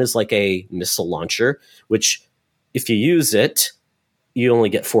power-up. One is like a missile launcher, which if you use it, you only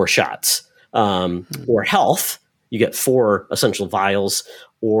get 4 shots. Or health, you get 4 essential vials.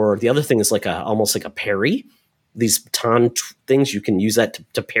 Or the other thing is like almost like a parry. These baton things, you can use that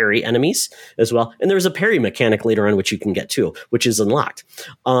to parry enemies as well. And there's a parry mechanic later on, which you can get too, which is unlocked.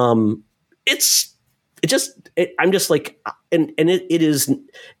 I'm just like, and it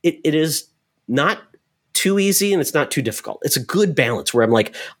is not too easy and it's not too difficult. It's a good balance where I'm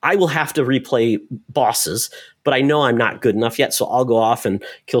like, I will have to replay bosses, but I know I'm not good enough yet. So I'll go off and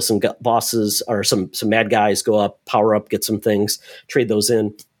kill some bosses or some mad guys, go up, power up, get some things, trade those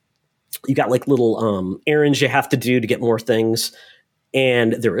in. You got like little errands you have to do to get more things.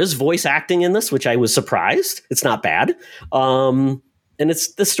 And there is voice acting in this, which I was surprised. It's not bad. And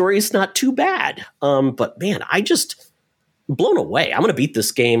the story is not too bad. But man, I just blown away. I'm going to beat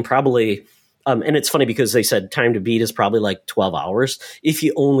this game probably. And it's funny because they said time to beat is probably like 12 hours if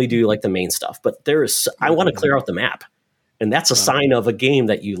you only do like the main stuff. But I want to clear out the map. And that's a sign of a game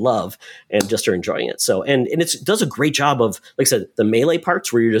that you love and just are enjoying it. So, and it does a great job of, like I said, the melee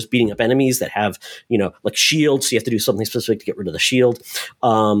parts where you're just beating up enemies that have, like shields. So you have to do something specific to get rid of the shield.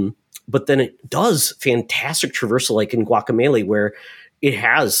 But then it does fantastic traversal, like in Guacamelee, where it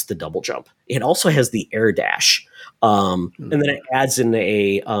has the double jump. It also has the air dash. And then it adds in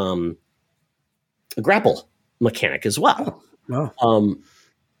a grapple mechanic as well. Oh, wow.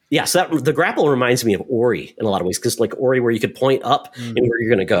 Yeah, so the grapple reminds me of Ori in a lot of ways, because like Ori, where you could point up and where you're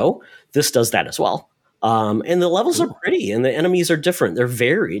going to go, this does that as well. And the levels are pretty, and the enemies are different. They're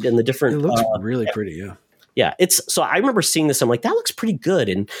varied, and the different. It looks really pretty, yeah. Yeah, so I remember seeing this. I'm like, that looks pretty good,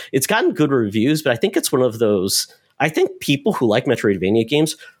 and it's gotten good reviews. But I think it's one of those. I think people who like Metroidvania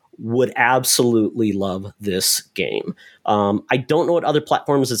games would absolutely love this game. I don't know what other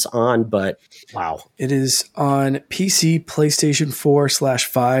platforms it's on, but wow. It is on PC, PlayStation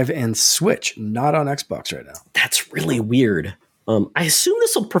 4/5, and Switch, not on Xbox right now. That's really weird. I assume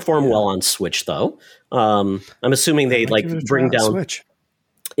this will perform well on Switch, though. I'm assuming they bring down Switch.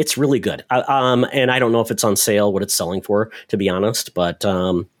 It's really good. And I don't know if it's on sale, what it's selling for, to be honest, but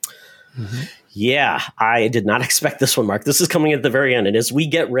yeah, I did not expect this one, Mark. This is coming at the very end. And as we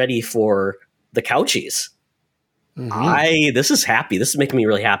get ready for the Couchies, this is happy. This is making me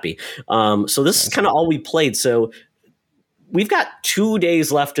really happy. So this is kind of all we played. So we've got 2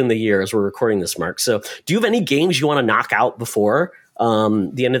 days left in the year as we're recording this, Mark. So do you have any games you want to knock out before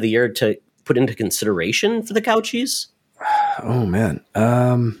the end of the year to put into consideration for the Couchies? Oh, man.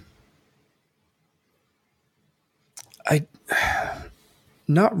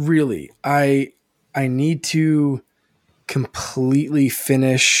 Not really. I need to completely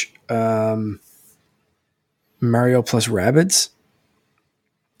finish Mario plus Rabbids,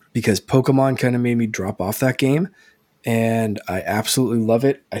 because Pokemon kind of made me drop off that game, and I absolutely love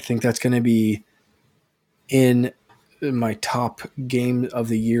it. I think that's going to be in my top game of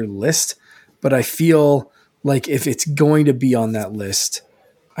the year list, but I feel like if it's going to be on that list,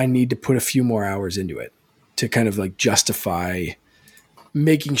 I need to put a few more hours into it to kind of like justify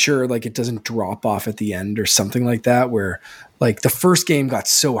making sure like it doesn't drop off at the end or something like that, where like the first game got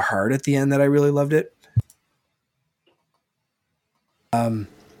so hard at the end that I really loved it. And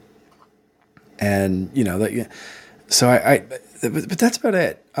so but that's about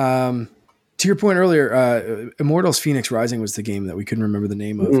it. To your point earlier, Immortals Phoenix Rising was the game that we couldn't remember the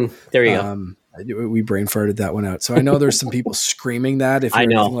name of. There you go. We brain farted that one out. So I know there's some people screaming that. If you're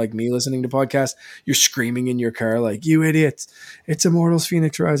anything like me listening to podcasts, you're screaming in your car like, you idiots, it's Immortals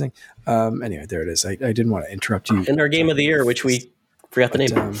Phoenix Rising. Anyway, there it is. I didn't want to interrupt you. In our game of the year, which we forgot the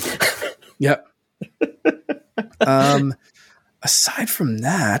name. Yep. Aside from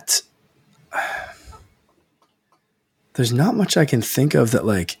that, there's not much I can think of that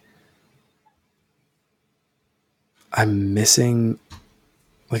like I'm missing.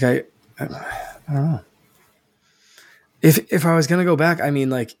 Like I don't know. If I was gonna go back, I mean,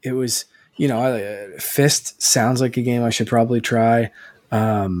 like it was, Fist sounds like a game I should probably try.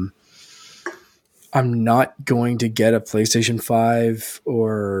 I'm not going to get a PlayStation 5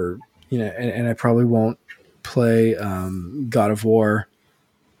 or and I probably won't play God of War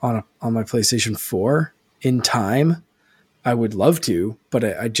on my PlayStation 4 in time. I would love to, but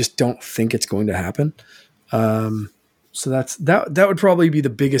I just don't think it's going to happen. So that would probably be the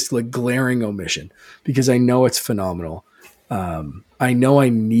biggest like glaring omission, because I know it's phenomenal. I know I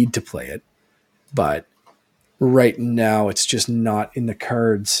need to play it, but right now it's just not in the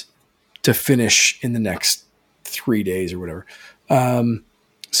cards to finish in the next 3 days or whatever.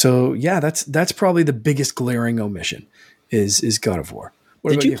 So yeah, that's probably the biggest glaring omission is God of War.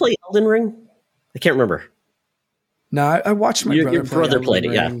 Did you play Elden Ring? I can't remember. No, I watched my brother. Your brother played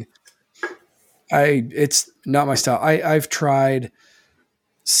it, yeah. It's not my style. I've tried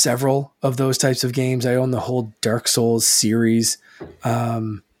several of those types of games. I own the whole Dark Souls series.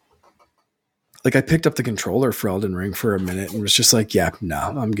 Like I picked up the controller for Elden Ring for a minute and was just like, yeah, no,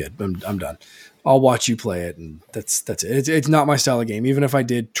 I'm good. I'm done. I'll watch you play it, and that's it. It's not my style of game. Even if I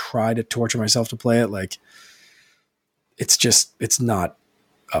did try to torture myself to play it, like it's not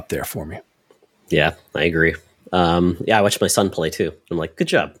up there for me. Yeah, I agree. I watched my son play too. I'm like, good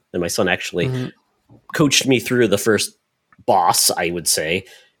job. And my son actually coached me through the first boss, I would say.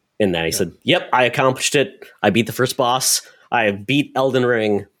 And then he said, yep, I accomplished it. I beat the first boss. I beat Elden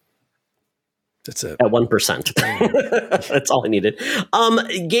Ring. That's it. At 1%. That's all I needed.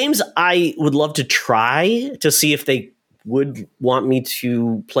 Games I would love to try to see if they would want me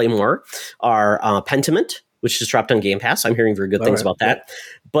to play more are Pentiment, which just dropped on Game Pass. I'm hearing very good things about that.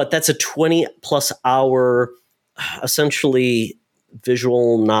 But that's a 20-plus hour, essentially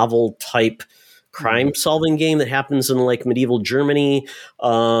visual novel type crime-solving game that happens in like medieval Germany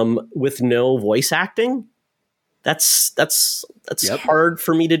with no voice acting. That's hard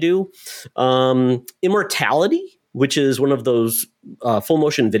for me to do. Immortality, which is one of those full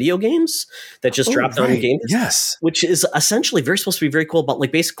motion video games that just dropped on Game Pass. Yes. Which is essentially supposed to be very cool. But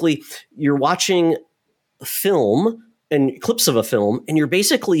like basically you're watching a film and clips of a film, and you're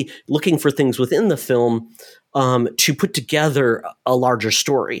basically looking for things within the film to put together a larger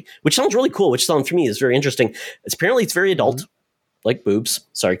story, which sounds really cool, which sounds for me is very interesting. It's very adult. Like boobs,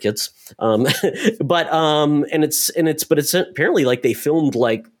 sorry kids. But it's apparently like they filmed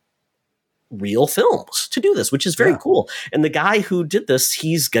like real films to do this, which is very cool. And the guy who did this,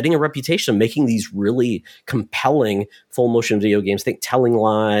 he's getting a reputation of making these really compelling full motion video games. I think Telling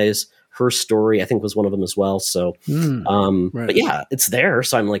Lies, Her Story, I think was one of them as well. So, but yeah, it's there.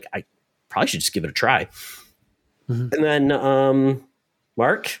 So I'm like, I probably should just give it a try. And then,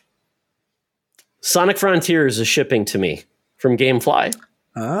 Mark, Sonic Frontiers is shipping to me from GameFly.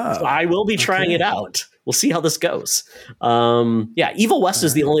 So I will be trying it out. We'll see how this goes. Evil West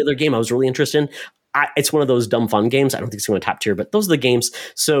is the only other game I was really interested in. It's one of those dumb fun games. I don't think it's going to top tier, but those are the games.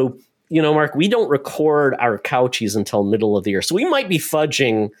 So, Mark, we don't record our couchies until middle of the year. So we might be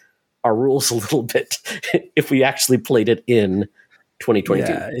fudging our rules a little bit if we actually played it in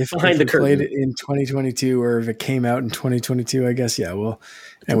 2022. Yeah, if we played it in 2022, or if it came out in 2022, I guess,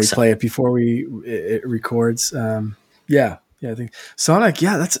 we play it before it records. I think Sonic.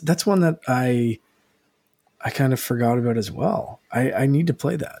 Yeah, that's one that I kind of forgot about as well. I need to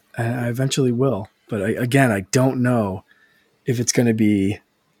play that. I eventually will, but I don't know if it's going to be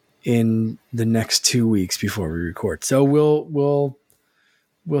in the next 2 weeks before we record. So we'll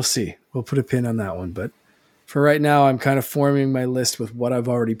see. We'll put a pin on that one. But for right now, I'm kind of forming my list with what I've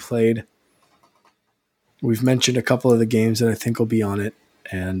already played. We've mentioned a couple of the games that I think will be on it,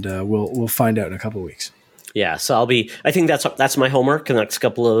 and we'll find out in a couple of weeks. Yeah, so I think that's my homework in the next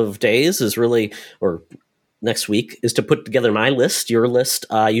couple of days or next week is to put together my list, your list.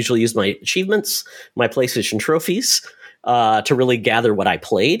 I usually use my achievements, my PlayStation trophies to really gather what I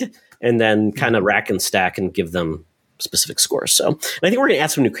played and then kind of rack and stack and give them specific scores. So I think we're going to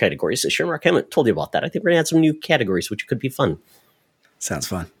add some new categories this year. Mark, I haven't told you about that. I think we're going to add some new categories, which could be fun. Sounds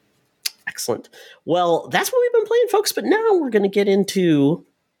fun. Excellent. Well, that's what we've been playing, folks. But now we're going to get into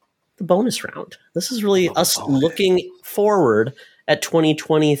the bonus round. This is really us looking forward at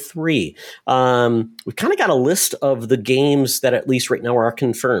 2023. We've kind of got a list of the games that at least right now are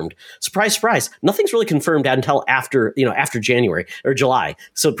confirmed. Surprise, surprise. Nothing's really confirmed until after January or July.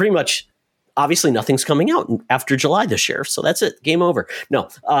 So pretty much, obviously nothing's coming out after July this year. So that's it. Game over. No,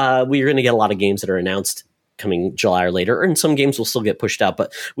 we're going to get a lot of games that are announced coming July or later, and some games will still get pushed out.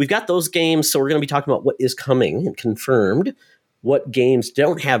 But we've got those games, so we're going to be talking about what is coming and confirmed, what games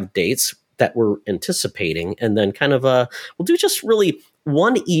don't have dates that we're anticipating, and then kind of we'll do just really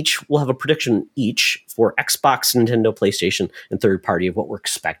one each. We'll have a prediction each for Xbox, Nintendo, PlayStation, and third party of what we're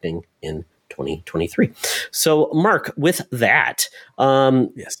expecting in 2023. So, Mark, with that,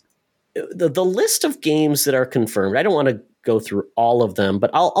 yes, the list of games that are confirmed, I don't want to go through all of them, but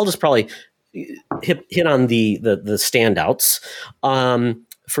I'll just probably hit on the standouts.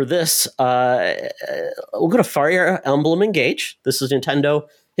 For this, we'll go to Fire Emblem Engage. This is Nintendo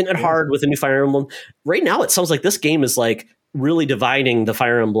hitting it hard with a new Fire Emblem. Right now, it sounds like this game is like really dividing the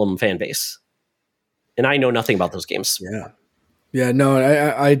Fire Emblem fan base. And I know nothing about those games. Yeah, no,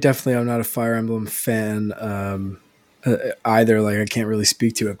 I definitely am not a Fire Emblem fan either. Like, I can't really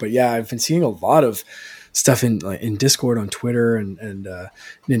speak to it, but yeah, I've been seeing a lot of stuff in Discord, on Twitter, and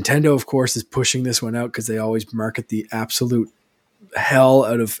Nintendo, of course, is pushing this one out because they always market the absolute hell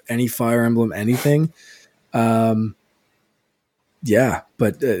out of any Fire Emblem anything. Yeah,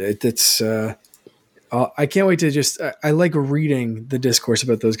 but it's I can't wait to just I like reading the discourse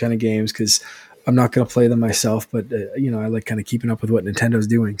about those kind of games because I'm not going to play them myself, but I like kind of keeping up with what Nintendo's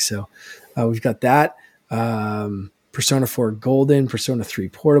doing. So we've got that, Persona 4 Golden, Persona 3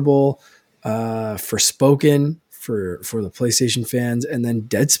 Portable, Forspoken for the PlayStation fans, and then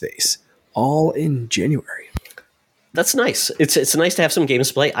Dead Space, all in January. That's nice. It's nice to have some games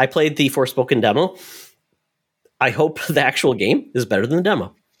to play. I played the Forspoken demo. I hope the actual game is better than the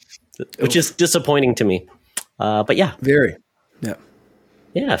demo, which is disappointing to me. But yeah. Very. Yeah.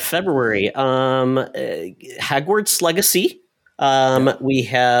 Yeah, February. Hogwarts Legacy. We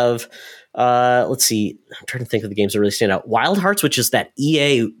have, let's see, I'm trying to think of the games that really stand out. Wild Hearts, which is that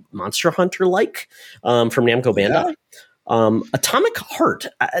EA Monster Hunter-like from Namco Bandai. Yeah. Atomic Heart.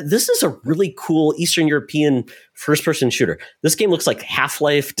 This is a really cool Eastern European first-person shooter. This game looks like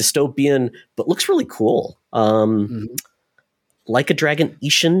Half-Life, dystopian, but looks really cool. Like a Dragon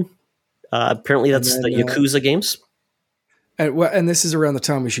Ishin. Apparently that's the Yakuza games. And this is around the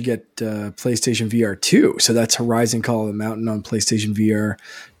time we should get PlayStation VR 2. So that's Horizon Call of the Mountain on PlayStation VR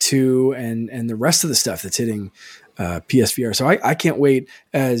 2 and the rest of the stuff that's hitting PSVR. So I can't wait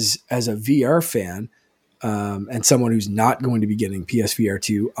as a VR fan and someone who's not going to be getting PSVR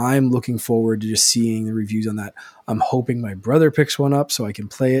 2. I'm looking forward to just seeing the reviews on that. I'm hoping my brother picks one up so I can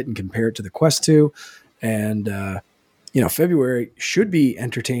play it and compare it to the Quest 2. And, February should be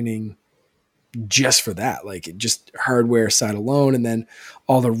entertaining just for that, like just hardware side alone. And then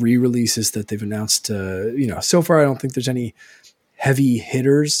all the re-releases that they've announced, so far, I don't think there's any heavy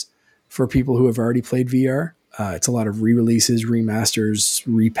hitters for people who have already played VR. It's a lot of re-releases, remasters,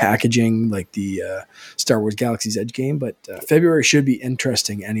 repackaging, like the Star Wars Galaxy's Edge game. But February should be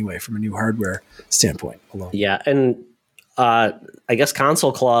interesting anyway, from a new hardware standpoint alone. Yeah. And I guess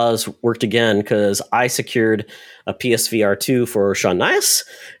Console Clause worked again because I secured a PSVR 2 for Sean Nias.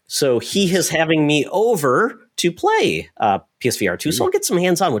 So he is having me over to play PSVR 2. So I'll get some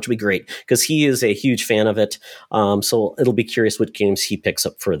hands-on, which will be great because he is a huge fan of it. So it'll be curious what games he picks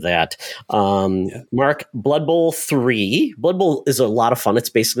up for that. Mark, Blood Bowl 3. Blood Bowl is a lot of fun. It's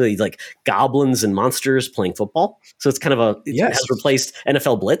basically like goblins and monsters playing football. So it's kind of it has replaced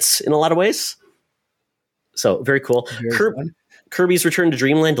NFL Blitz in a lot of ways. So very cool. Kirby's Return to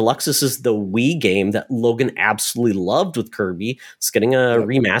Dreamland Deluxe. This is the Wii game that Logan absolutely loved with Kirby. It's getting a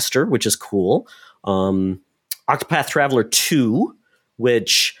remaster, which is cool. Octopath Traveler 2,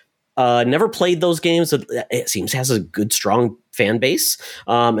 which never played those games. It seems has a good, strong fan base.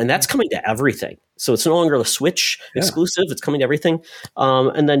 And that's coming to everything. So it's no longer a Switch exclusive. It's coming to everything.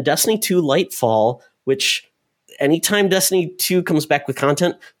 And then Destiny 2 Lightfall, which anytime Destiny 2 comes back with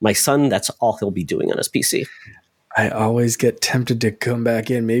content, my son, that's all he'll be doing on his PC. I always get tempted to come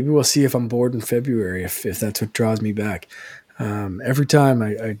back in. Maybe we'll see if I'm bored in February, if that's what draws me back. Every time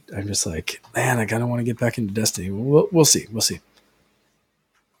I'm just like, man, I kind of want to get back into Destiny. We'll see. We'll see.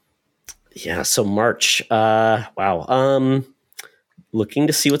 Yeah. So March. Wow. Looking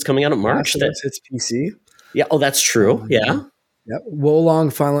to see what's coming out in March. It's PC. Yeah. Oh, that's true. Yeah.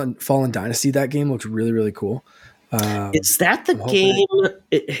 Wolong Fallen Dynasty. That game looks really, really cool. Is that the game?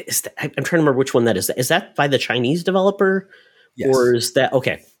 I'm trying to remember which one that is. Is that by the Chinese developer? Yes. Or is that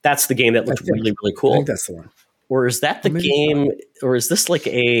okay? That's the game that looks really, really cool. I think that's the one. Or is that the game? Or is this like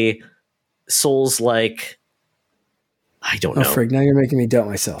a Souls-like? I don't know. Frig, now you're making me doubt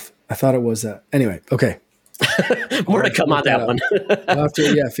myself. I thought it was that. Anyway, okay. More to come on that one. I'll have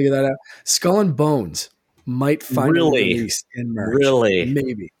to figure that out. Skull and Bones might finally release in March. Really?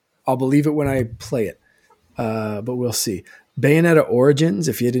 Maybe. I'll believe it when I play it. But we'll see. Bayonetta Origins,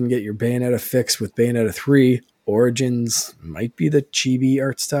 if you didn't get your Bayonetta fix with Bayonetta 3, Origins might be the chibi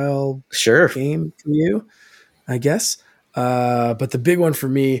art style game for you, I guess. But the big one for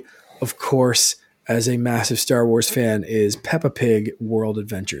me, of course, as a massive Star Wars fan, is Peppa Pig World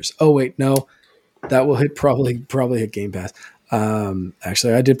Adventures. Oh wait, no, that will probably hit Game Pass.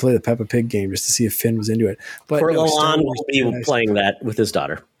 Actually, I did play the Peppa Pig game just to see if Finn was into it. But Cortland will be playing that with his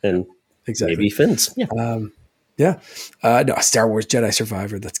daughter, and maybe Finn's. Yeah. No, Star Wars Jedi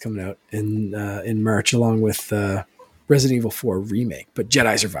Survivor that's coming out in March, along with Resident Evil 4 remake. But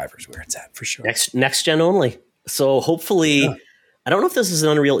Jedi Survivor is where it's at for sure. Next gen only. So hopefully, I don't know if this is an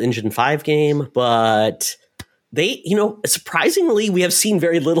Unreal Engine 5 game, but they, surprisingly, we have seen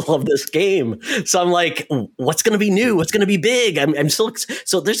very little of this game. So I'm like, what's going to be new? What's going to be big? I'm still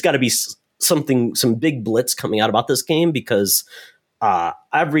so there's got to be some big blitz coming out about this game because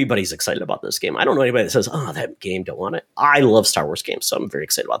everybody's excited about this game. I don't know anybody that says, "Oh, that game, don't want it." I love Star Wars games, so I'm very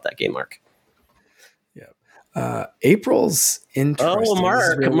excited about that game, Mark. Yeah. April's interesting. Oh,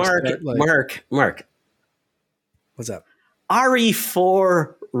 Mark. What's up?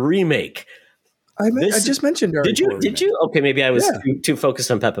 RE4 remake. I just mentioned RE4. Did you? Okay, maybe I was too focused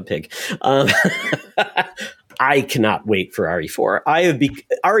on Peppa Pig. I cannot wait for RE4.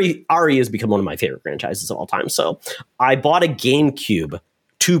 RE has become one of my favorite franchises of all time. So I bought a GameCube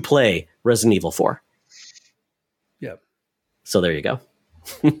to play Resident Evil 4. Yep. So there you go.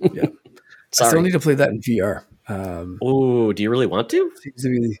 Yep. I still need to play that in VR. Do you really want to? Seems to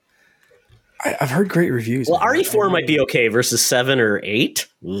be. I've heard great reviews. Well, RE4 might be okay versus 7 or 8.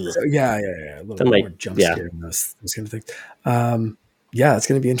 So, yeah. A little bit more jump scare in those kind of things. It's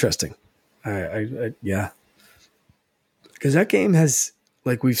going to be interesting. Yeah. Because that game has,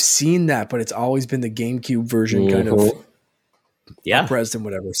 we've seen that, but it's always been the GameCube version kind of upraised and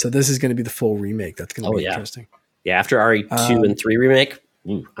whatever. So this is going to be the full remake. That's going to be interesting. Yeah, after RE2 and 3 remake,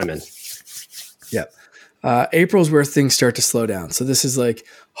 I'm in. Yeah. April's where things start to slow down. So this is like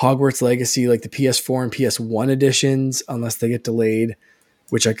Hogwarts Legacy, like the PS4 and PS1 editions, unless they get delayed,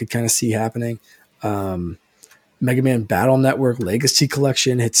 which I could kind of see happening. Mega Man Battle Network Legacy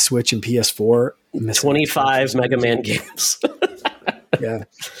Collection hits Switch and PS4. 25 Mega Man games. Yeah.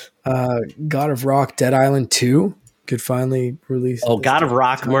 God of Rock Dead Island 2 could finally release. Oh, God of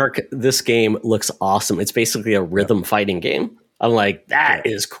Rock, Mark, this game looks awesome. It's basically a rhythm fighting game. I'm like, that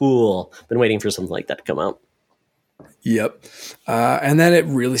is cool. Been waiting for something like that to come out. Yep. And then it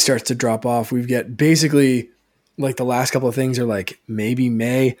really starts to drop off. We've got basically the last couple of things are maybe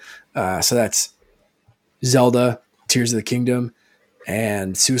May. So that's Zelda, Tears of the Kingdom,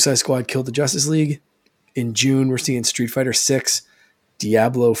 and Suicide Squad Kill the Justice League. In June, we're seeing Street Fighter 6,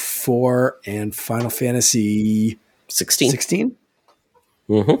 Diablo 4, and Final Fantasy 16.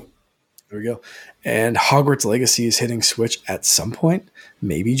 Mm-hmm. There we go. And Hogwarts Legacy is hitting Switch at some point,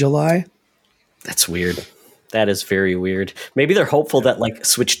 maybe July. That's weird. That is very weird. Maybe they're hopeful that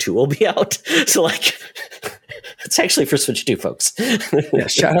Switch 2 will be out. So it's actually for Switch 2, folks.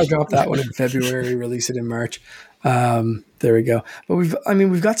 Shadow dropped that one in February, release it in March. There we go. But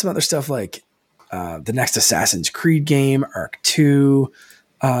we've got some other stuff like the next Assassin's Creed game, Arc 2,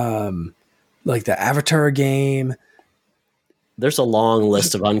 the Avatar game. There's a long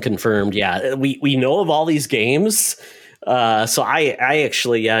list of unconfirmed. Yeah, we know of all these games. So I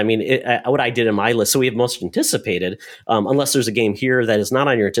actually, what I did in my list, so we have most anticipated, unless there's a game here that is not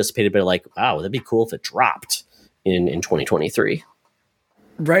on your anticipated, but wow, that'd be cool if it dropped in 2023.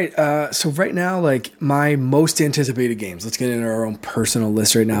 Right. So right now, my most anticipated games, let's get into our own personal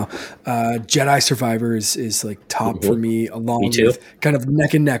list right now. Jedi Survivor is top for me, along with kind of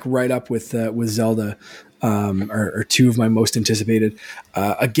neck and neck right up with Zelda. Are two of my most anticipated.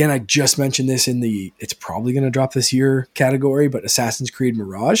 Again, I just mentioned this in it's probably going to drop this year category, but Assassin's Creed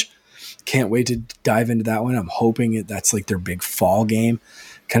Mirage. Can't wait to dive into that one. I'm hoping that's their big fall game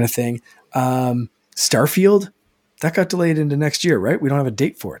kind of thing. Starfield, that got delayed into next year, right? We don't have a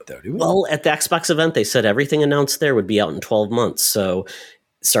date for it though, do we? Well, at the Xbox event, they said everything announced there would be out in 12 months. So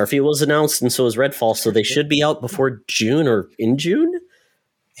Starfield was announced and so is Redfall. So they should be out before June or in June.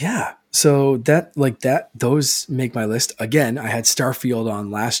 Yeah. So those make my list. Again, I had Starfield on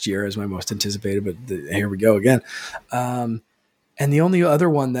last year as my most anticipated, but here we go again. And the only other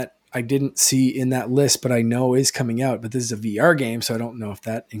one that I didn't see in that list, but I know is coming out, but this is a VR game, so I don't know if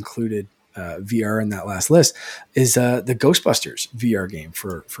that included VR in that last list, is the Ghostbusters VR game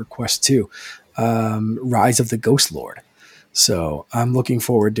for Quest 2, Rise of the Ghost Lord. So I'm looking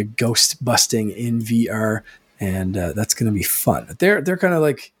forward to ghost busting in VR, and that's going to be fun. They're kind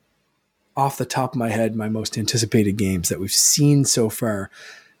of off the top of my head, my most anticipated games that we've seen so far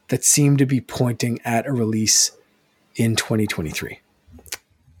that seem to be pointing at a release in 2023.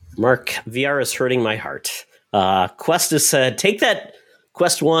 Mark, VR is hurting my heart. Quest has said, take that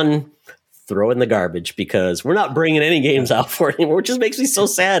Quest 1, throw it in the garbage, because we're not bringing any games out for it anymore, which just makes me so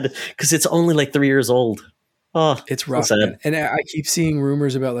sad because it's only like 3 years old. Oh, it's rough. So and I keep seeing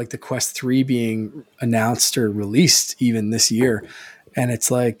rumors about like the Quest 3 being announced or released even this year. And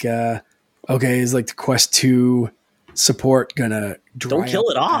it's like, okay, is like the Quest 2 support gonna don't kill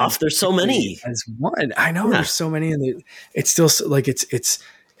it off? There's so many as one. I know there's so many, and it's still like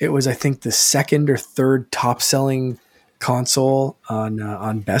it was, I think, the second or third top selling console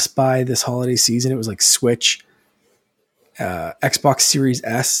on Best Buy this holiday season. It was like Switch, Xbox Series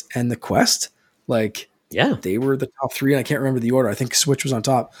S, and the Quest. Like, yeah, they were the top three, and I can't remember the order. I think Switch was on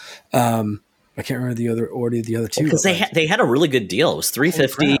top. I can't remember the other order of the other two. Because they had a really good deal. It was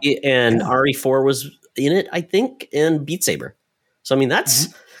 $350, and RE4 was in it, I think, and Beat Saber. So I mean, that's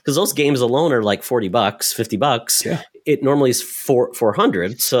because those games alone are like $40, $50. Yeah. It normally is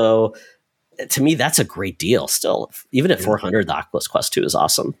 $400. So to me, that's a great deal. Still, even at $400, the Oculus Quest 2 is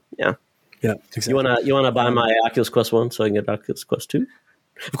awesome. Yeah. Yeah. Exactly. You wanna buy my Oculus Quest 1 so I can get Oculus Quest 2?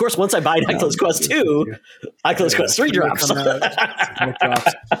 Of course, once I buy Oculus Quest 2, Oculus Quest 3 drops. It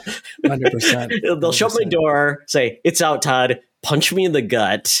drops 100%. They'll show up my door, say, "It's out, Todd." Punch me in the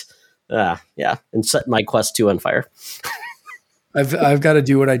gut. And set my Quest 2 on fire. I've got to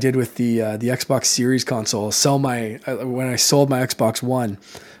do what I did with the Xbox Series console. When I sold my Xbox One,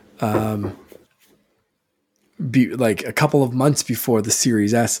 like a couple of months before the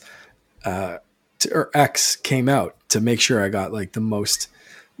Series S or X came out, to make sure I got like the most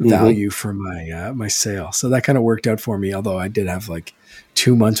value for my sale. So that kind of worked out for me. Although I did have like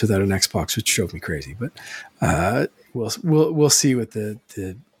 2 months without an Xbox, which drove me crazy. But we'll see with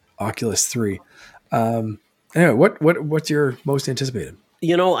the Oculus 3. Anyway, what's your most anticipated?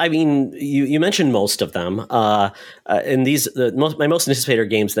 I mean, you mentioned most of them, and my most anticipated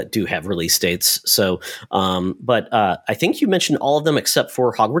games that do have release dates. So, but I think you mentioned all of them except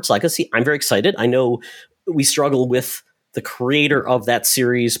for Hogwarts Legacy. I'm very excited. I know we struggle with the creator of that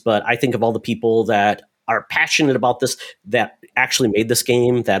series, but I think of all the people that are passionate about this, that actually made this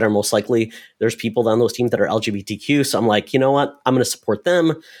game, that are most likely, there's people on those teams that are LGBTQ. So I'm like, you know what? I'm going to support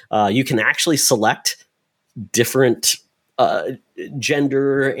them. You can actually select different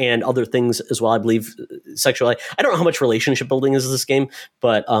gender and other things as well. I believe sexuality. I don't know how much relationship building is in this game,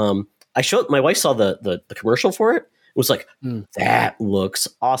 but my wife saw the commercial for it. It was like, that looks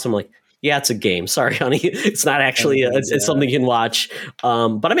awesome. I'm like, yeah, it's a game. Sorry, honey. It's not actually, it's something you can watch.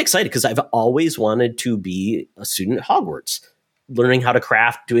 But I'm excited because I've always wanted to be a student at Hogwarts, learning how to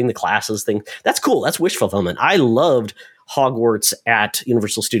craft, doing the classes thing. That's cool. That's wish fulfillment. I loved Hogwarts at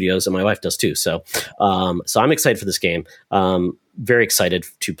Universal Studios, and my wife does too. So I'm excited for this game. Very excited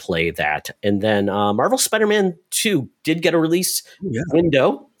to play that. And then Marvel Spider-Man 2 did get a release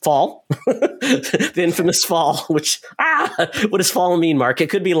window. Fall, the infamous fall, which, what does fall mean, Mark?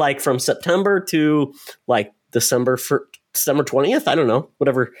 It could be like from September to like December 20th. I don't know,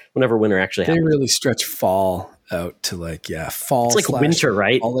 whenever winter actually happens. They really stretch fall out to like, fall. It's like winter,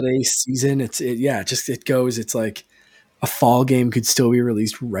 right? Holiday season. It goes, it's like a fall game could still be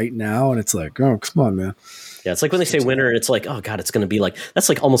released right now. And it's like, oh, come on, man. Yeah, it's like when they say winter, and it's like, oh god, it's going to be like, that's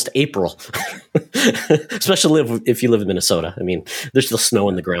like almost April, especially if you live in Minnesota. I mean, there's still snow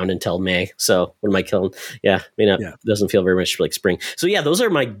on the ground until May. So what am I killing? Yeah, it doesn't feel very much like spring. So yeah, those are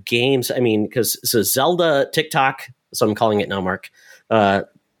my games. I mean, because Zelda TikTok, so I'm calling it now, Mark.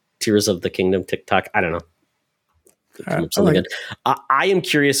 Tears of the Kingdom TikTok. I don't know. Something good. I am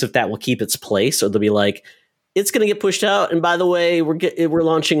curious if that will keep its place, or they'll be like, it's going to get pushed out. And by the way, we're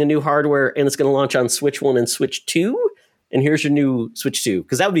launching a new hardware, and it's going to launch on Switch 1 and Switch 2. And here's your new Switch 2.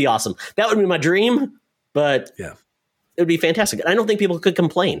 Because that would be awesome. That would be my dream, but it would be fantastic. And I don't think people could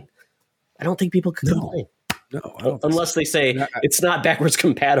complain. Complain. No, unless they say it's not backwards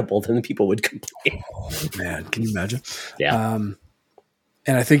compatible, then people would complain. Oh, man, can you imagine? Yeah. And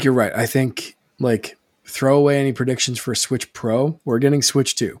I think you're right. I think, like, throw away any predictions for Switch Pro. We're getting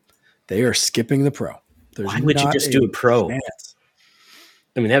Switch 2. They are skipping the Pro. Why would you just do a Pro? Chance.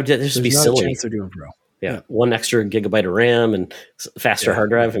 I mean, that would just be silly. A chance they're doing Pro. Yeah, 1 extra gigabyte of RAM and faster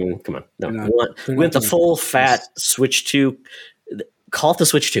hard drive. I mean, come on. No, we want the full fat Switch 2. Call it the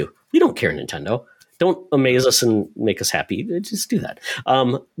Switch 2. We don't care, Nintendo. Don't amaze us and make us happy. Just do that.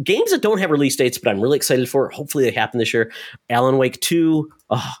 Games that don't have release dates, but I'm really excited for. Hopefully they happen this year. Alan Wake 2.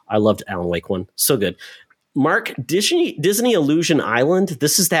 Oh, I loved Alan Wake 1. So good. Mark, Disney Illusion Island.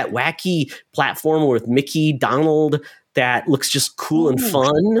 This is that wacky platform with Mickey, Donald, that looks just cool and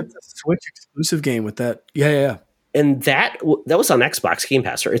fun. It's a Switch exclusive game with that. Yeah. And that was on Xbox Game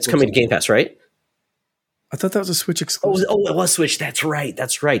Pass, right? It's coming to Game Pass, right? I thought that was a Switch Oh, exclusive. it was Switch. That's right.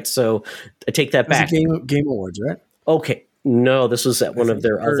 That's right. So I take that back. Game Awards, right? Okay. No, this was at one of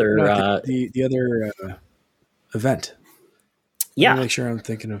their other. The other event. Yeah. Make sure I'm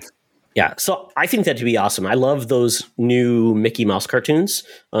thinking of. Yeah. So I think that to be awesome. I love those new Mickey Mouse cartoons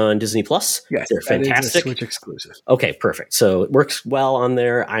on Disney Plus. Yes, they're fantastic. That is a Switch exclusive. Okay, perfect. So it works well on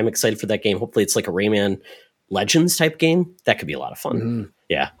there. I'm excited for that game. Hopefully, it's like a Rayman Legends type game. That could be a lot of fun. Mm-hmm.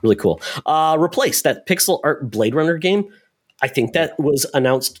 Yeah, really cool. Replace that pixel art Blade Runner game. I think that was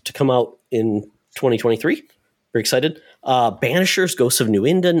announced to come out in 2023. Very excited. Banishers, Ghosts of New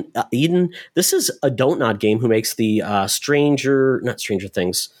Eden. This is a Don't Nod game who makes the not Stranger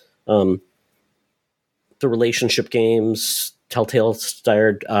Things, the relationship games, Telltale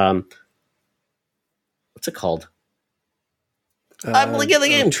starred. What's it called? I'm looking at the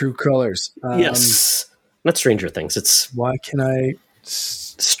game. True Colors. Yes, not Stranger Things. It's why can I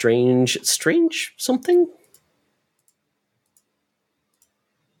strange something?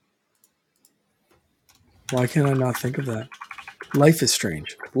 Why can I not think of that? Life is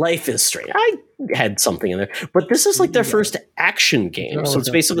Strange. Life is Strange. I had something in there, but this is like their first action game, so it's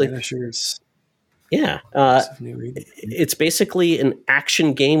basically it's basically an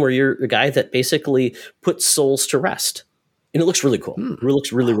action game where you're a guy that basically puts souls to rest, and it looks really cool. It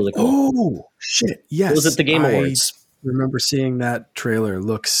looks really cool. Oh shit! Yes, it was at the Game Awards. I remember seeing that trailer.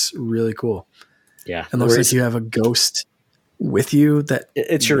 Looks really cool. Yeah, and looks like you have a ghost with you. That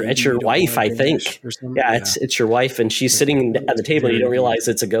it's your wife, I think. Yeah, it's your wife, and she's sitting at the table, and you don't realize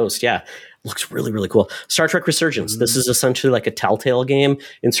it's a ghost. Yeah, looks really cool. Star Trek Resurgence. This is essentially like a Telltale game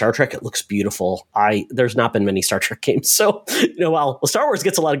in Star Trek. It looks beautiful. There's not been many Star Trek games, so while Star Wars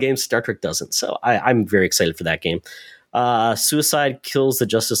gets a lot of games, Star Trek doesn't. So I'm very excited for that game. Suicide Kills the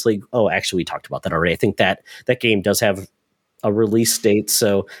Justice League. Oh, actually, we talked about that already. I think that game does have a release date.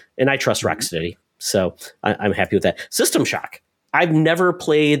 So, and I trust Rocksteady. So I'm happy with that. System Shock. I've never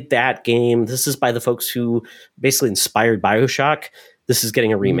played that game. This is by the folks who basically inspired BioShock. This is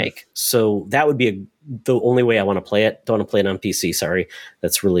getting a remake. So that would be the only way I want to play it. Don't want to play it on PC. Sorry.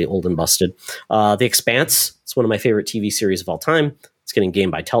 That's really old and busted. The Expanse. It's one of my favorite TV series of all time. It's getting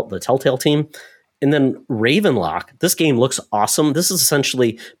game by the Telltale team. And then Ravenlock. This game looks awesome. This is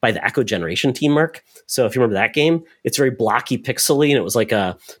essentially by the Echo Generation team, Mark. So if you remember that game, it's very blocky, pixely, and it was like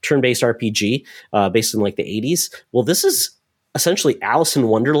a turn-based RPG based in like the 80s. Well, this is essentially Alice in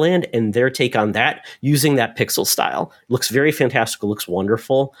Wonderland and their take on that using that pixel style. It looks very fantastical. Looks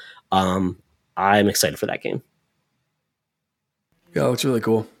wonderful. I'm excited for that game. Yeah, it looks really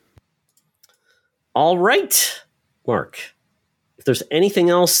cool. All right, Mark. If there's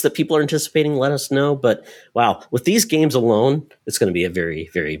anything else that people are anticipating, let us know. But wow, with these games alone, it's going to be a very,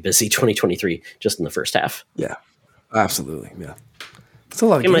 very busy 2023 just in the first half. Yeah, absolutely. Yeah. It's a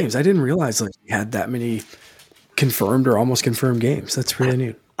lot of games. I didn't realize we had that many confirmed or almost confirmed games. That's really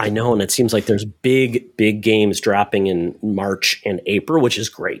neat. I know. And it seems like there's big games dropping in March and April, which is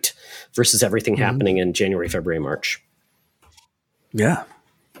great versus everything happening in January, February, March. Yeah.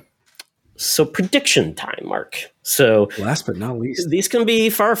 So prediction time, Mark. So last but not least, these can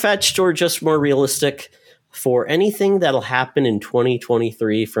be far-fetched or just more realistic for anything that'll happen in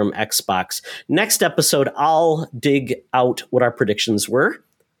 2023 from Xbox. Next episode, I'll dig out what our predictions were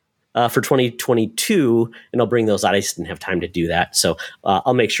for 2022, and I'll bring those out. I just didn't have time to do that. So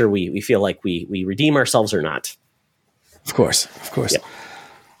I'll make sure we feel like we redeem ourselves or not. Of course. Yeah.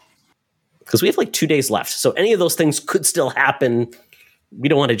 Because we have like 2 days left. So any of those things could still happen. We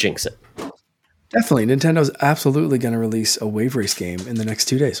don't want to jinx it. Definitely. Nintendo's absolutely going to release a Wave Race game in the next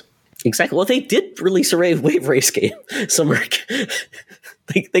 2 days. Exactly. Well, they did release a Wave Race game. So, Mark,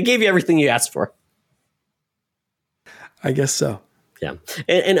 they gave you everything you asked for. I guess so. Yeah.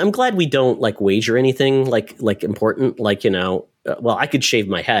 And I'm glad we don't wager anything like important. Well, I could shave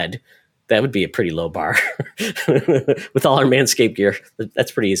my head. That would be a pretty low bar with all our Manscaped gear.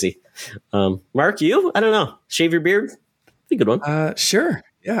 That's pretty easy. Mark, you? I don't know. Shave your beard? Be a good one. Sure.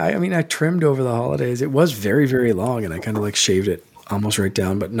 Yeah, I mean, I trimmed over the holidays. It was very, very long, and I kind of shaved it almost right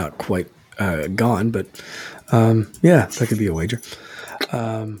down, but not quite gone. But yeah, that could be a wager.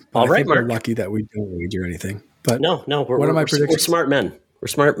 All right, Mark. We're lucky that we don't wager anything. But no, we're smart men. We're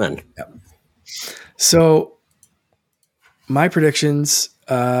smart men. Yeah. So my predictions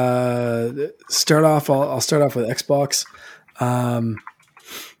start off. I'll start off with Xbox.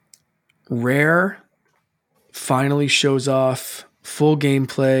 Rare finally shows off full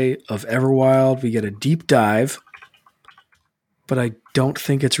gameplay of Everwild. We get a deep dive, but I don't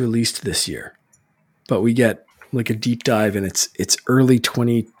think it's released this year. But we get a deep dive, and it's early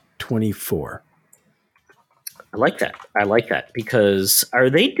 2024. I like that. I like that because are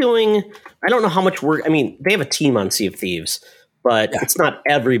they doing? I don't know how much work. I mean, they have a team on Sea of Thieves, but it's not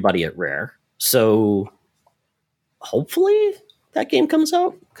everybody at Rare. So hopefully that game comes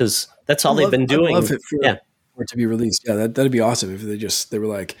out because that's all they've been doing. I'd love it for it to be released. Yeah, that'd be awesome if they were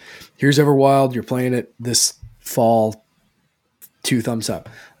like, here's Everwild, you're playing it this fall, 2 thumbs up.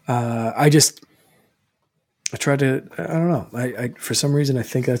 I tried to, I don't know. I for some reason, I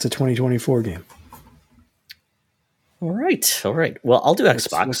think that's a 2024 game. All right. Well, I'll do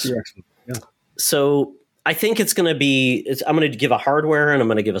Xbox. What's your Xbox? Yeah. So I think it's going to be, I'm going to give a hardware and I'm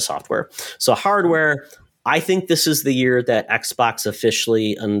going to give a software. So hardware, I think this is the year that Xbox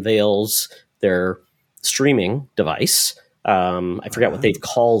officially unveils their streaming device. I forget what they've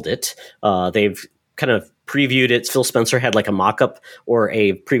called it. They've kind of previewed it. Phil Spencer had like a mock-up or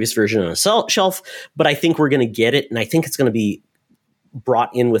a previous version on a shelf, but I think we're going to get it. And I think it's going to be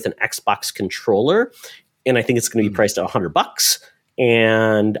brought in with an Xbox controller. And I think it's going to be priced at $100.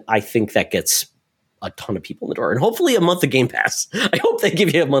 And I think that gets a ton of people in the door. And hopefully a month of Game Pass. I hope they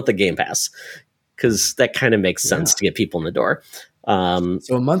give you a month of Game Pass because that kind of makes sense to get people in the door.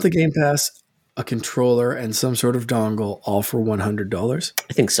 So a month of Game Pass, a controller, and some sort of dongle, all for $100?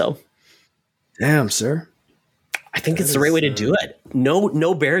 I think so. Damn, sir. I think it's the right way to do it.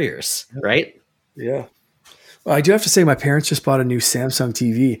 No barriers, right? Yeah. Well, I do have to say my parents just bought a new Samsung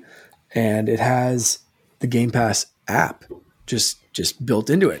TV, and it has the Game Pass app just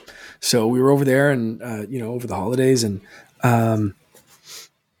built into it. So we were over there and, over the holidays, and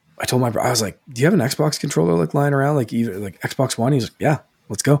I told my brother, I was like, do you have an Xbox controller like lying around, like either like Xbox One? He's like, yeah,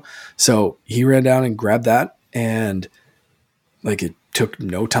 let's go. So he ran down and grabbed that, and like it took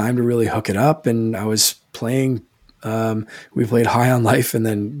no time to really hook it up. And I was playing, we played High on Life and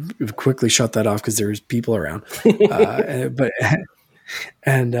then quickly shut that off because there was people around.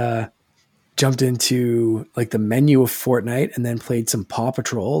 And jumped into like the menu of Fortnite and then played some Paw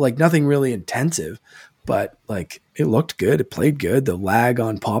Patrol, like nothing really intensive, but like it looked good. It played good. The lag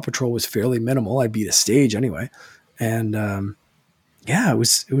on Paw Patrol was fairly minimal. I beat a stage anyway. And it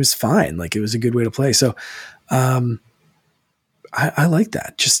was fine. Like it was a good way to play. So I like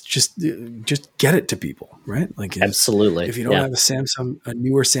that. Just get it to people, right? Like absolutely. If you don't have a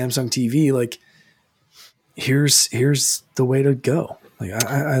newer Samsung TV, like here's the way to go. Like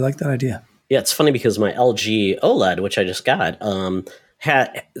I like that idea. Yeah, it's funny because my LG OLED, which I just got,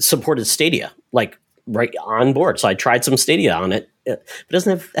 had supported Stadia, like right on board. So I tried some Stadia on it. It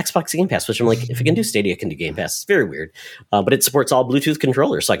doesn't have Xbox Game Pass, which I'm like, if it can do Stadia, it can do Game Pass. It's very weird. But it supports all Bluetooth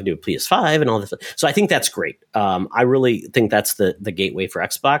controllers, so I can do a PS5 and all this. So I think that's great. I really think that's the gateway for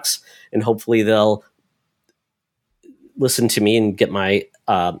Xbox, and hopefully they'll listen to me and get my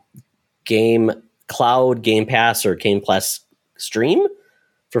Cloud Game Pass or Game Plus stream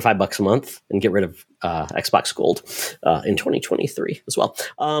for $5 a month and get rid of Xbox Gold in 2023 as well.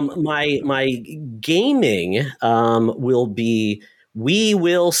 My gaming will be, we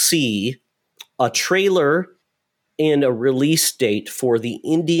will see a trailer and a release date for the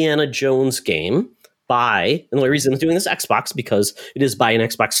Indiana Jones game and the only reason I'm doing this Xbox because it is by an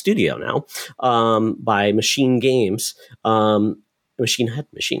Xbox studio now, by Machine Games, Machine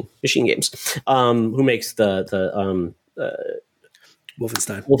Games, who makes the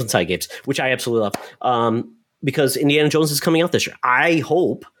Wolfenstein games, which I absolutely love. Because Indiana Jones is coming out this year. I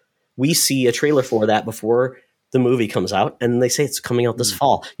hope we see a trailer for that before the movie comes out. And they say it's coming out this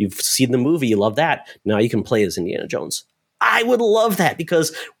fall. You've seen the movie. You love that. Now you can play as Indiana Jones. I would love that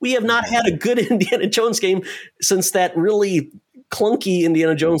because we have not had a good Indiana Jones game since that really clunky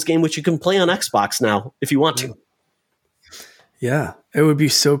Indiana Jones game, which you can play on Xbox now if you want to. Yeah. It would be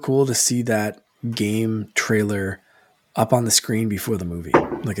so cool to see that game trailer up on the screen before the movie,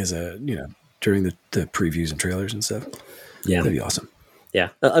 like as during the previews and trailers and stuff. Yeah. That'd be awesome. Yeah.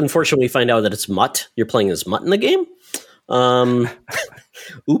 Unfortunately, we find out that it's Mutt. You're playing as Mutt in the game.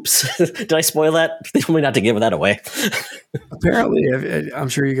 Oops. Did I spoil that? They told me not to give that away. Apparently, I'm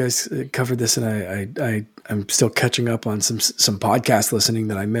sure you guys covered this, and I'm still catching up on some podcast listening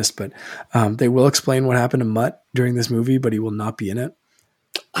that I missed, but they will explain what happened to Mutt during this movie, but he will not be in it.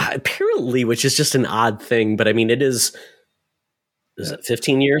 Apparently, which is just an odd thing, but I mean, is it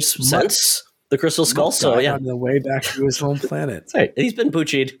 15 years since the Crystal Skull? So yeah, on the way back to his home planet. That's right. He's been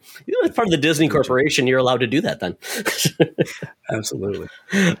poochied. He's part of the Disney Corporation. You're allowed to do that then. Absolutely.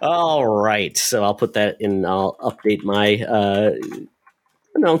 All right. So I'll put that in. I'll update my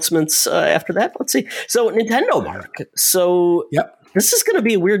announcements after that. Let's see. So Nintendo, Mark. So this is going to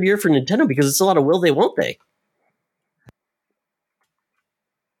be a weird year for Nintendo because it's a lot of will they, won't they?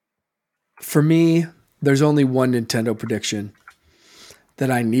 For me, there's only one Nintendo prediction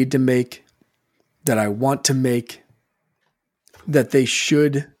that I need to make, that I want to make, that they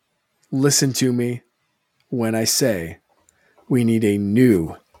should listen to me when I say we need a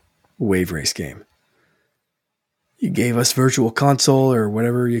new Wave Race game. You gave us Virtual Console or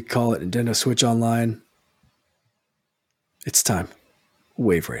whatever you call it, Nintendo Switch Online. It's time.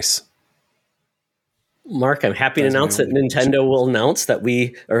 Wave Race. Mark, I'm happy to announce that Nintendo will announce that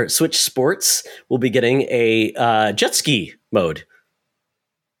Switch Sports will be getting a jet ski mode.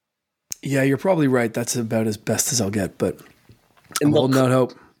 Yeah, you're probably right. That's about as best as I'll get, but I'm holding out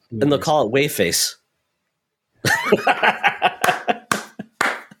hope. And they'll call it Wave Face.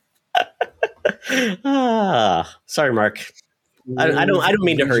 Sorry, Mark. I don't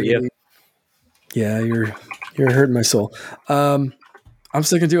mean to hurt you. Yeah, you're hurting my soul. I'm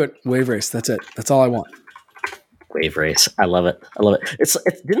sticking to it. Wave Race. That's it. That's all I want. Wave Race. I love it. It's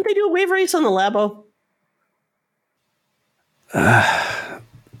didn't they do a Wave Race on the Labo?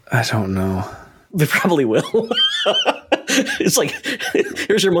 I don't know. They probably will. It's like,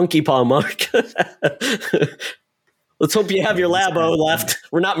 here's your monkey paw, Mark. Let's hope you have your Labo left.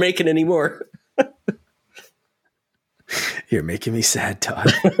 We're not making any more. You're making me sad,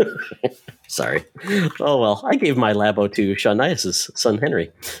 Todd. Sorry. Oh, well, I gave my Labo to Sean Nias' son,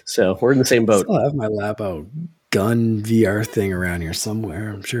 Henry. So we're in the same boat. I still have my Labo gun VR thing around here somewhere.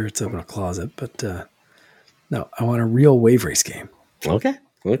 I'm sure it's up in a closet, but no, I want a real Wave Race game. Okay.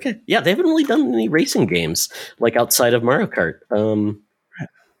 Yeah, they haven't really done any racing games like outside of Mario Kart. Oh,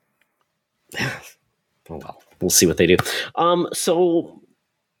 well, we'll see what they do. So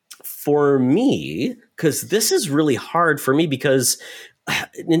for me, because this is really hard for me because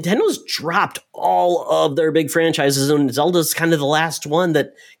Nintendo's dropped all of their big franchises and Zelda's kind of the last one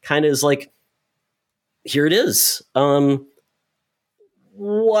that kind of is like, here it is.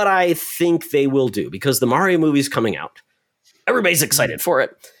 What I think they will do, because the Mario movie's coming out. Everybody's excited for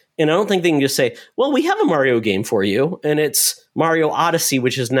it. And I don't think they can just say, well, we have a Mario game for you. And it's Mario Odyssey,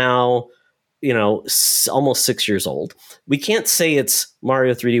 which is now, almost 6 years old. We can't say it's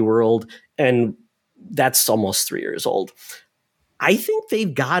Mario 3D World, and that's almost 3 years old. I think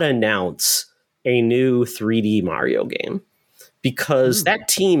they've got to announce a new 3D Mario game, because that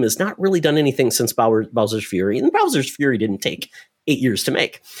team has not really done anything since Bowser's Fury. And Bowser's Fury didn't take 8 years to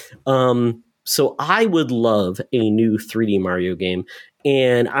make. So I would love a new 3D Mario game.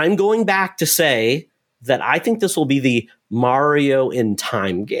 And I'm going back to say that I think this will be the Mario in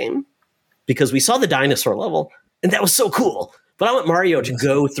Time game, because we saw the dinosaur level and that was so cool. But I want Mario to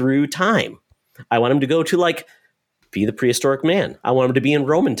go through time. I want him to go to be the prehistoric man. I want him to be in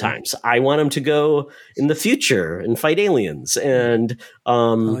Roman times. I want him to go in the future and fight aliens. And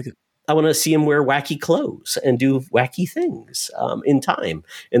I want to see him wear wacky clothes and do wacky things in time.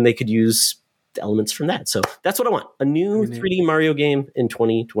 And they could use elements from that. So that's what I want. A new 3D Mario game in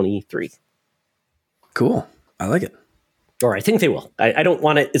 2023. Cool. I like it. Or I think they will. I don't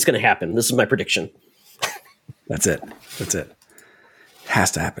want it. It's going to happen. This is my prediction. That's it.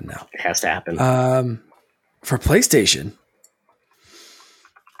 Has to happen now. It has to happen. For PlayStation,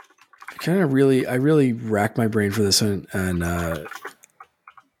 I really racked my brain for this one, and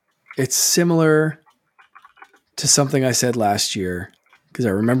it's similar to something I said last year, because I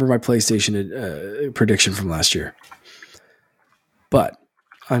remember my PlayStation prediction from last year. But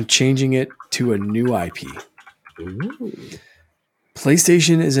I'm changing it to a new IP. Ooh.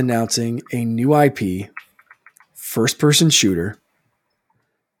 PlayStation is announcing a new IP, first-person shooter,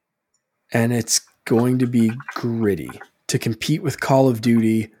 and it's going to be gritty to compete with Call of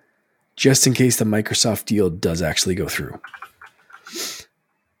Duty, just in case the Microsoft deal does actually go through.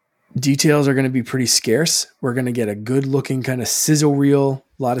 Details are going to be pretty scarce. We're going to get a good-looking kind of sizzle reel,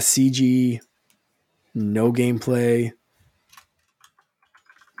 a lot of CG, no gameplay,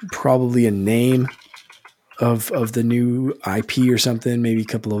 probably a name of the new IP or something, maybe a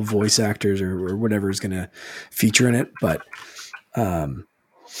couple of voice actors or whatever is going to feature in it. But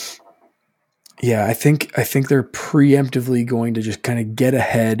yeah, I think they're preemptively going to just kind of get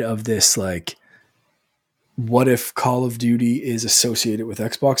ahead of this. What if Call of Duty is associated with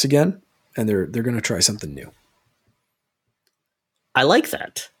Xbox again? And they're going to try something new. I like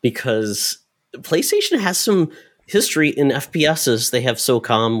that, because PlayStation has some history in FPSs. They have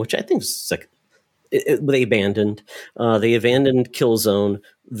SOCOM, which I think is they abandoned. They abandoned Killzone.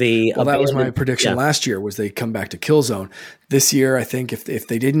 That was my prediction last year, was they come back to Killzone. This year, I think if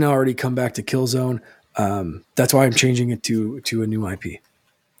they didn't already come back to Killzone, that's why I'm changing it to a new IP.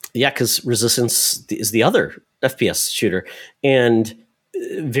 Yeah, because Resistance is the other FPS shooter, and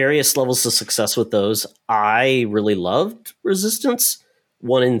various levels of success with those. I really loved Resistance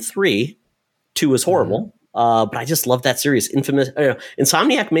 1 and 3. 2 was horrible, but I just love that series.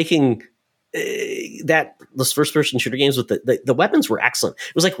 Insomniac making that those first person shooter games with the weapons were excellent.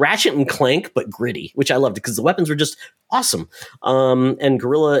 It was like Ratchet and Clank, but gritty, which I loved because the weapons were just awesome. And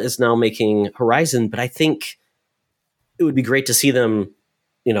Guerrilla is now making Horizon, but I think it would be great to see them,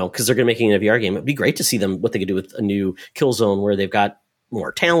 because they're going to be making a VR game. It'd be great to see them, what they could do with a new Killzone where they've got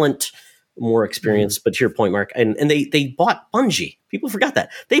more talent, more experience. But to your point, Mark, and they bought Bungie. People forgot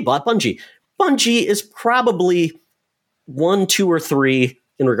that. They bought Bungie. Bungie is probably 1, 2, or 3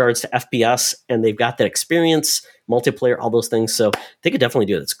 in regards to FPS, and they've got that experience, multiplayer, all those things. So they could definitely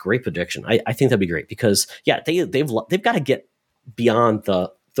do it. It's a great prediction. I think that'd be great because, they've got to get beyond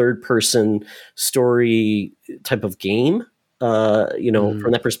the third-person story type of game.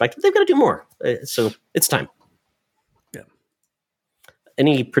 From that perspective, they've got to do more. So it's time. Yeah.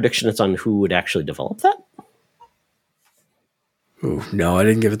 Any predictions on who would actually develop that? Ooh, no, I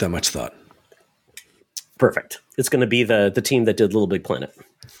didn't give it that much thought. Perfect. It's going to be the team that did Little Big Planet.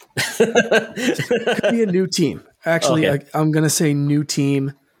 Could be a new team. Actually, okay. I'm going to say new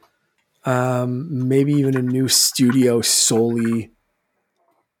team. Maybe even a new studio solely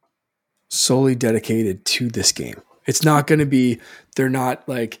dedicated to this game. It's not going to be, they're not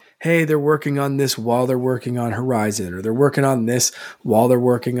like, hey, they're working on this while they're working on Horizon, or they're working on this while they're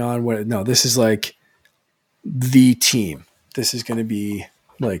working on what. No, this is like the team. This is going to be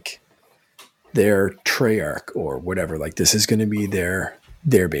like their Treyarch or whatever. Like this is going to be their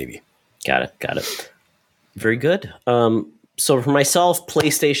baby. Got it. Very good. So for myself,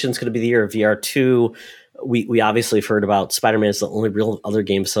 PlayStation's going to be the year of VR2. We obviously have heard about Spider-Man is the only real other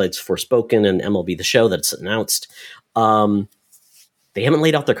game besides Forspoken and MLB The Show that's announced. They haven't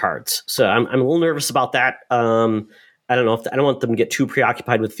laid out their cards, so I'm a little nervous about that. I don't know I don't want them to get too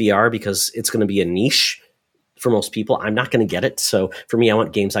preoccupied with VR because it's going to be a niche for most people. I'm not going to get it, so for me, I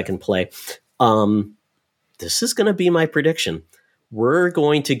want games I can play. This is going to be my prediction. We're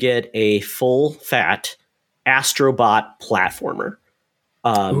going to get a full fat Astrobot platformer.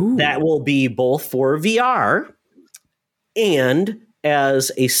 That will be both for VR and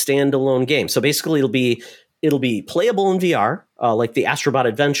as a standalone game. So basically it'll be playable in VR, like the Astrobot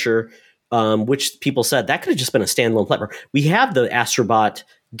Adventure, which people said that could have just been a standalone platform. We have the Astrobot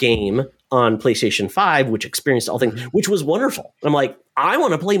game on PlayStation 5, which experienced all things, which was wonderful. I'm like, I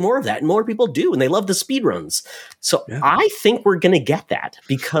want to play more of that, and more people do, and they love the speed runs. So yeah. I think we're going to get that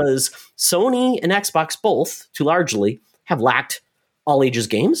because Sony and Xbox both, too largely, have lacked all ages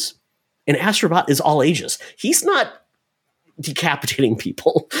games, and Astrobot is all ages. He's not decapitating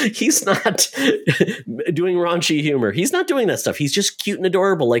people. He's not doing raunchy humor. He's not doing that stuff. He's just cute and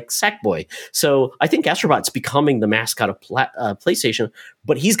adorable like Sackboy. So I think Astrobot's becoming the mascot of PlayStation,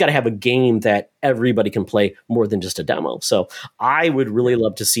 but he's got to have a game that everybody can play more than just a demo. So I would really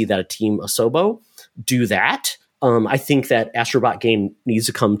love to see that a Team Asobo do that. I think that Astrobot game needs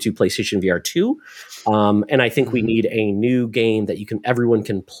to come to PlayStation VR 2. And I think we need a new game that everyone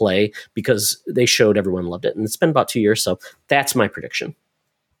can play because they showed everyone loved it. And it's been about 2 years. So that's my prediction.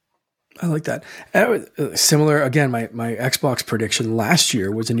 I like that. Similar, again, my Xbox prediction last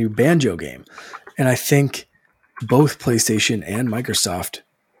year was a new Banjo game. And I think both PlayStation and Microsoft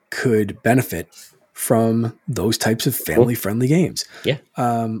could benefit from those types of family-friendly games. Yeah.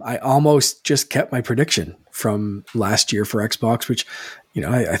 I almost just kept my prediction from last year for Xbox, which,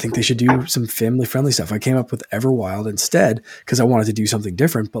 I think they should do some family-friendly stuff. I came up with Everwild instead because I wanted to do something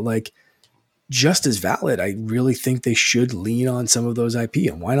different, but like just as valid. I really think they should lean on some of those IP,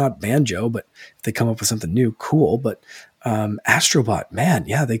 and why not Banjo? But if they come up with something new, cool. But Astrobot, man,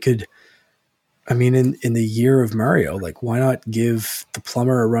 yeah, they could. I mean, in the year of Mario, like, why not give the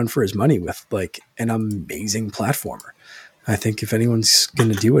plumber a run for his money with like an amazing platformer? I think if anyone's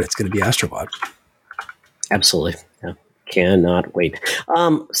going to do it, it's going to be Astrobot. Absolutely. Yeah. Cannot wait.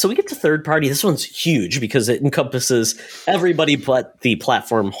 So we get to third party. This one's huge because it encompasses everybody but the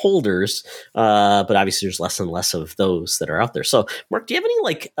platform holders. But obviously there's less and less of those that are out there. So Mark, do you have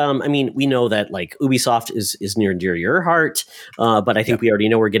any we know that like Ubisoft is near and dear to your heart. But I think we already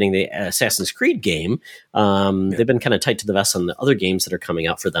know we're getting the Assassin's Creed game. They've been kind of tight to the vest on the other games that are coming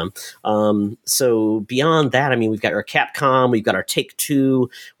out for them. So beyond that, we've got our Capcom, we've got our Take-Two,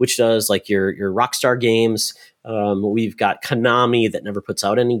 which does like your Rockstar games. We've got Konami that never puts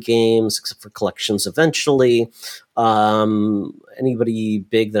out any games except for collections eventually. Anybody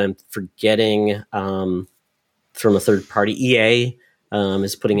big that I'm forgetting from a third party? EA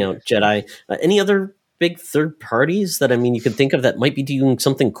is putting out Jedi. Any other big third parties that you can think of that might be doing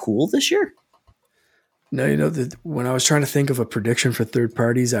something cool this year? No, when I was trying to think of a prediction for third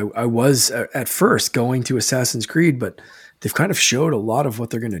parties, I was at first going to Assassin's Creed, but they've kind of showed a lot of what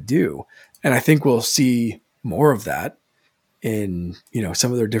they're going to do. And I think we'll see more of that. in, you know,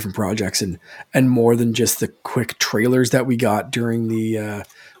 some of their different projects, and more than just the quick trailers that we got during the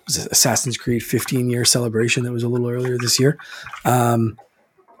was it Assassin's Creed 15-year celebration that was a little earlier this year.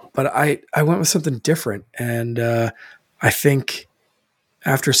 But I went with something different, and I think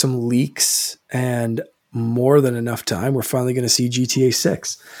after some leaks and more than enough time, we're finally going to see GTA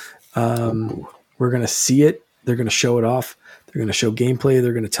 6. We're going to see it. They're going to show it off. They're going to show gameplay.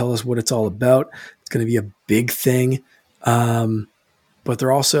 They're going to tell us what it's all about. It's going to be a big thing. But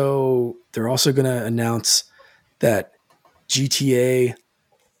they're also going to announce that GTA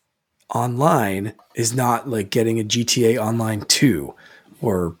Online is not like getting a GTA Online 2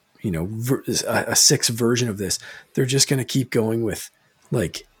 or, you know, a 6 version of this. They're just going to keep going with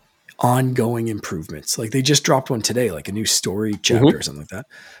like ongoing improvements. Like they just dropped one today, like a new story chapter or something like that.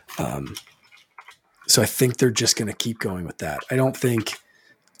 So I think they're just going to keep going with that. I don't think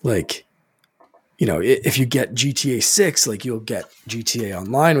like, you know, if you get GTA 6, like you'll get GTA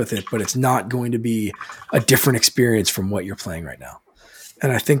Online with it, but it's not going to be a different experience from what you're playing right now.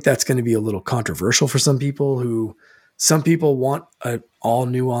 And I think that's going to be a little controversial for some people some people want an all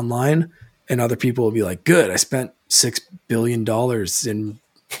new online, and other people will be like, good, I spent $6 billion in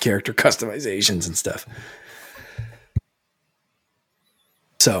character customizations and stuff.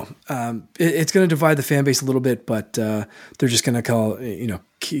 So it's going to divide the fan base a little bit, but they're just going to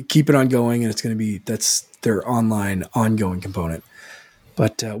keep it ongoing, and it's going to be, that's their online ongoing component.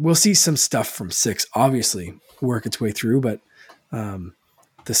 But we'll see some stuff from 6 obviously work its way through, but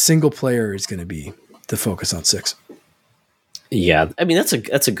the single player is going to be the focus on 6. Yeah, I mean that's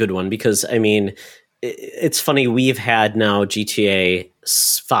a good one, because I mean it's funny, we've had now GTA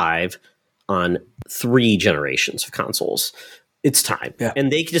 5 on 3 generations of consoles. It's time. Yeah.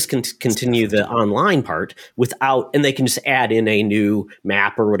 And they can just continue the online part and they can just add in a new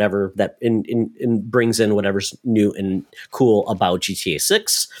map or whatever that in brings in whatever's new and cool about GTA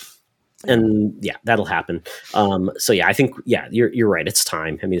 6. And yeah, that'll happen. So yeah, I think, yeah, you're right. It's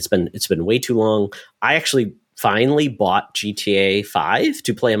time. I mean, it's been way too long. I actually finally bought GTA 5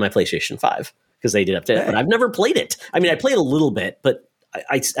 to play on my PlayStation 5 because they did update it, but I've never played it. I mean, I played a little bit, but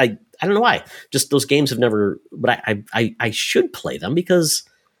I don't know why. Just those games have never. But I should play them because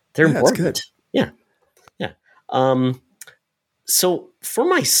they're important. Good. Yeah, yeah. So for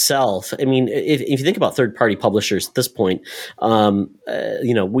myself, I mean, if you think about third-party publishers at this point,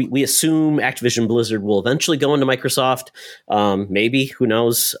 we assume Activision Blizzard will eventually go into Microsoft. Maybe, who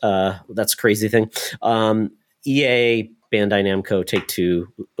knows? That's a crazy thing. EA, Bandai Namco, Take-Two,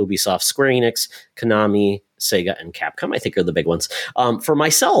 Ubisoft, Square Enix, Konami, Sega, and Capcom, I think, are the big ones. For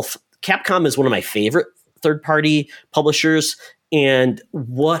myself, Capcom is one of my favorite third-party publishers, and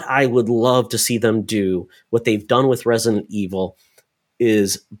what I would love to see them do, what they've done with Resident Evil,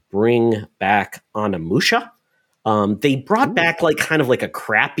 is bring back Onimusha. They brought back like kind of like a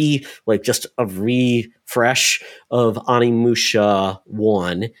crappy, like just a refresh of Onimusha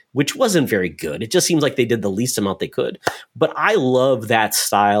 1, which wasn't very good. It just seems like they did the least amount they could. But I love that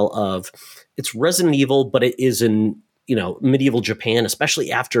style of, it's Resident Evil, but it is in, medieval Japan,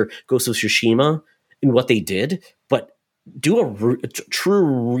 especially after Ghost of Tsushima and what they did. But do a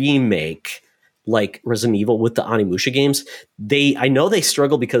true remake like Resident Evil with the Onimusha games. I know they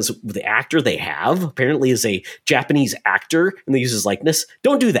struggle because the actor they have apparently is a Japanese actor and they use his likeness.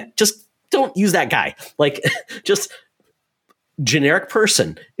 Don't do that. Just don't use that guy. Like, just generic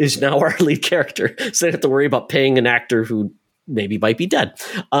person is now our lead character. So they have to worry about paying an actor who maybe might be dead.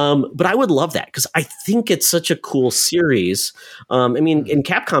 But I would love that because I think it's such a cool series. And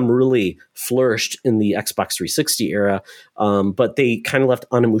Capcom really flourished in the Xbox 360 era, but they kind of left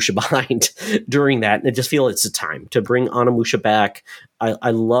Onimusha behind during that. And I just feel it's a time to bring Onimusha back.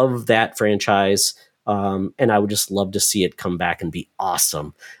 I love that franchise. And I would just love to see it come back and be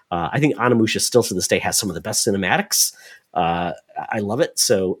awesome. I think Onimusha still to this day has some of the best cinematics. I love it.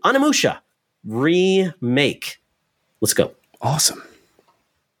 So Onimusha remake. Let's go. Awesome.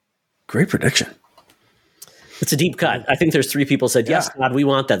 Great prediction. It's a deep cut. I think there's 3 people said, yes, God, we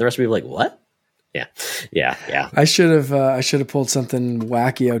want that. The rest of people are like, what? Yeah. I should have pulled something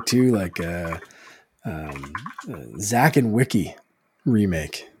wacky out too, like Zack and Wiki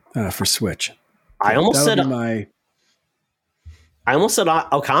remake for Switch. I almost said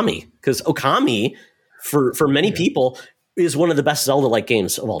Okami, because Okami for many people is one of the best Zelda-like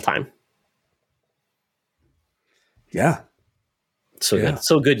games of all time. Yeah. Good.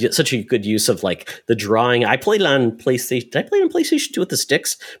 So good. Such a good use of like the drawing. I played it on PlayStation. I played on PlayStation 2 with the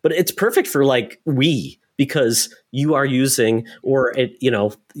sticks, but it's perfect for like Wii because you are using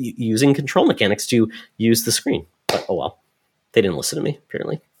using control mechanics to use the screen. But oh well, they didn't listen to me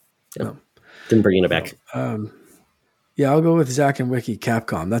apparently. Yeah. No. Didn't bring it back. Yeah, I'll go with Zach and Wiki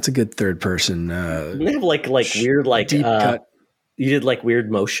Capcom. That's a good third person. They have like weird deep cut. You did like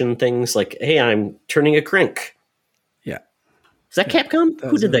weird motion things, like, hey, I'm turning a crank. Yeah. Is that Capcom?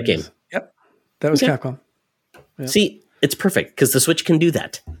 Who did that game? Yep. That was Capcom. Yep. See, it's perfect because the Switch can do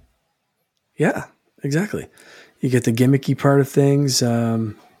that. Yeah, exactly. You get the gimmicky part of things.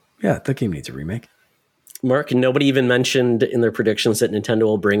 Yeah, that game needs a remake. Mark, nobody even mentioned in their predictions that Nintendo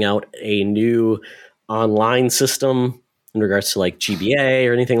will bring out a new online system in regards to like GBA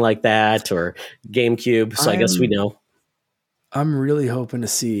or anything like that, or GameCube. So I guess we know. I'm really hoping to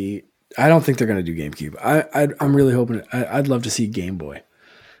see. I don't think they're going to do GameCube. I'm really hoping. I'd love to see Game Boy,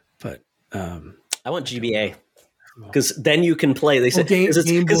 but I want GBA. Because then you can play. They say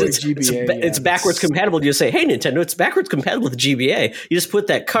it's backwards compatible. You say, "Hey, Nintendo, it's backwards compatible with GBA." You just put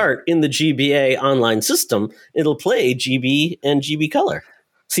that cart in the GBA online system; it'll play GB and GB Color.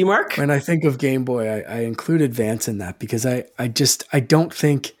 See, Mark? When I think of Game Boy, I include Advance in that because I don't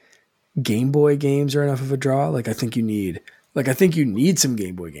think Game Boy games are enough of a draw. Like I think you need some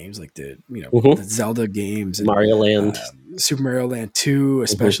Game Boy games, like the Zelda games, and Mario Land. Super Mario Land 2,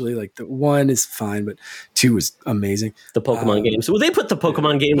 especially. Like the 1 is fine, but 2 is amazing. The Pokemon games. Would they put the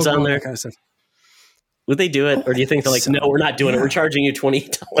Pokemon games on there? Kind of stuff. Would they do it, or do you think they're like, no, we're not doing it. We're charging you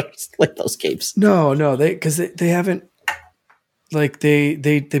 $20 like those games. No, because they haven't. Like they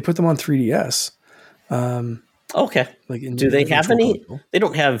put them on 3DS. Okay. Do they have any? Console. They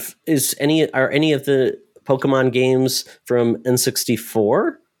don't have. Are any of the Pokemon games from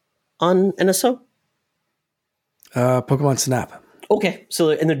N64 on NSO? Pokemon Snap. Okay,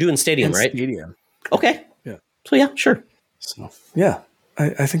 and they're doing Stadium, right? Stadium. Okay. Yeah. So yeah, sure. So yeah,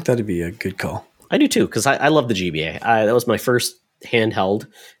 I think that'd be a good call. I do too, because I love the GBA. That was my first handheld,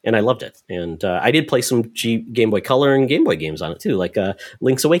 and I loved it. And I did play some Game Boy Color and Game Boy games on it too, like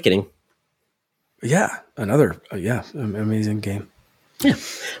Link's Awakening. Yeah, another amazing game. Yeah.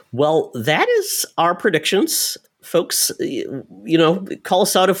 Well, that is our predictions, folks. Call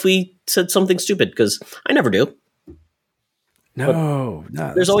us out if we said something stupid, because I never do. No,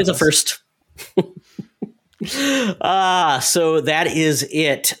 there's always a first. So that is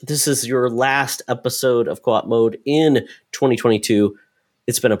it. This is your last episode of Co-op Mode in 2022.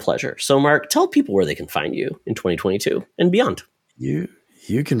 It's been a pleasure. So, Mark, tell people where they can find you in 2022 and beyond. You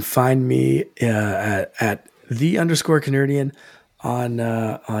can find me at @the_Canardian on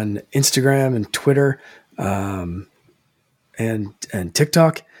Instagram and Twitter, and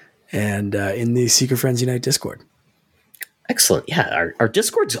TikTok, and in the Secret Friends Unite Discord. Excellent. Yeah, our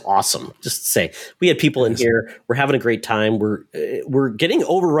Discord's awesome. Just to say, we had people in here. We're having a great time. We're getting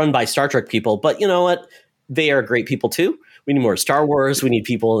overrun by Star Trek people, but you know what? They are great people too. We need more Star Wars. We need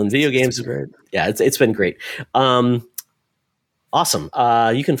people in video games. Great. Yeah, it's been great. Awesome.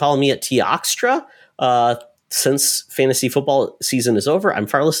 You can follow me at Toxtra. Since fantasy football season is over, I'm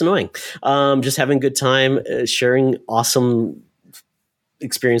far less annoying. Just having a good time, sharing awesome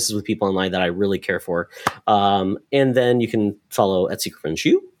experiences with people online that I really care for. And then you can follow at Secret Friends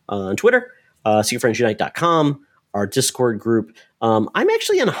U on Twitter, secretfriendsunite.com, our Discord group. I'm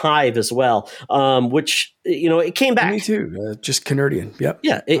actually in Hive as well, which, it came back. Me too. Just Canardian. Yep.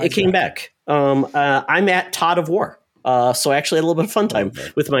 Yeah, it came back. I'm at Todd of War. So I actually had a little bit of fun time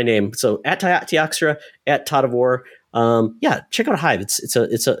with my name. So at Toxtra, at Todd of War. Check out Hive. It's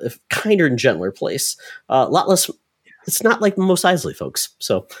a kinder and gentler place. A lot less. It's not like Mos Eisley, folks.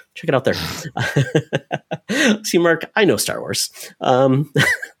 So check it out there. See, Mark, I know Star Wars. Join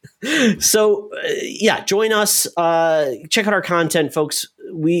us. Check out our content, folks.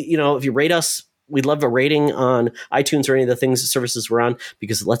 If you rate us, we'd love a rating on iTunes or any of the services we're on,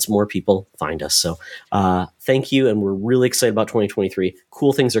 because it lets more people find us. So thank you. And we're really excited about 2023.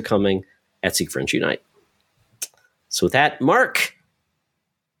 Cool things are coming at Secret Friends Unite. So with that, Mark,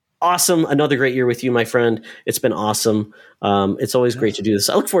 awesome. Another great year with you, my friend. It's been awesome. It's always great to do this.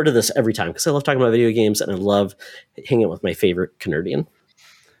 I look forward to this every time because I love talking about video games and I love hanging out with my favorite Canardian.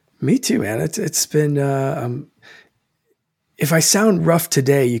 Me too, man. It's been, if I sound rough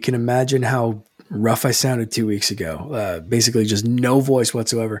today, you can imagine how rough I sounded 2 weeks ago. Basically just no voice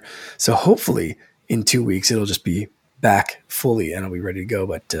whatsoever. So hopefully in 2 weeks, it'll just be back fully and I'll be ready to go.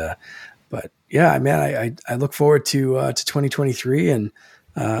 But yeah, man, I look forward to 2023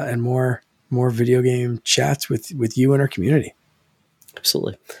 and more video game chats with you and our community.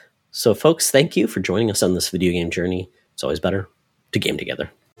 Absolutely. So folks, thank you for joining us on this video game journey. It's always better to game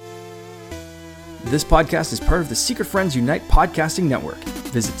together. This podcast is part of the Secret Friends Unite podcasting network.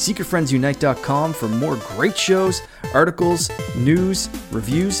 Visit secretfriendsunite.com for more great shows, articles, news,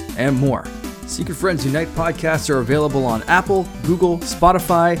 reviews, and more. Secret Friends Unite podcasts are available on Apple, Google,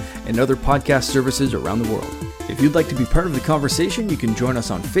 Spotify, and other podcast services around the world. If you'd like to be part of the conversation, you can join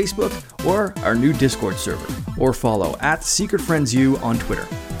us on Facebook or our new Discord server, or follow @SecretFriendsU on Twitter.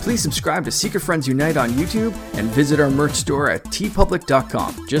 Please subscribe to Secret Friends Unite on YouTube and visit our merch store at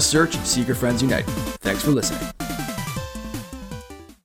tpublic.com. Just search Secret Friends Unite. Thanks for listening.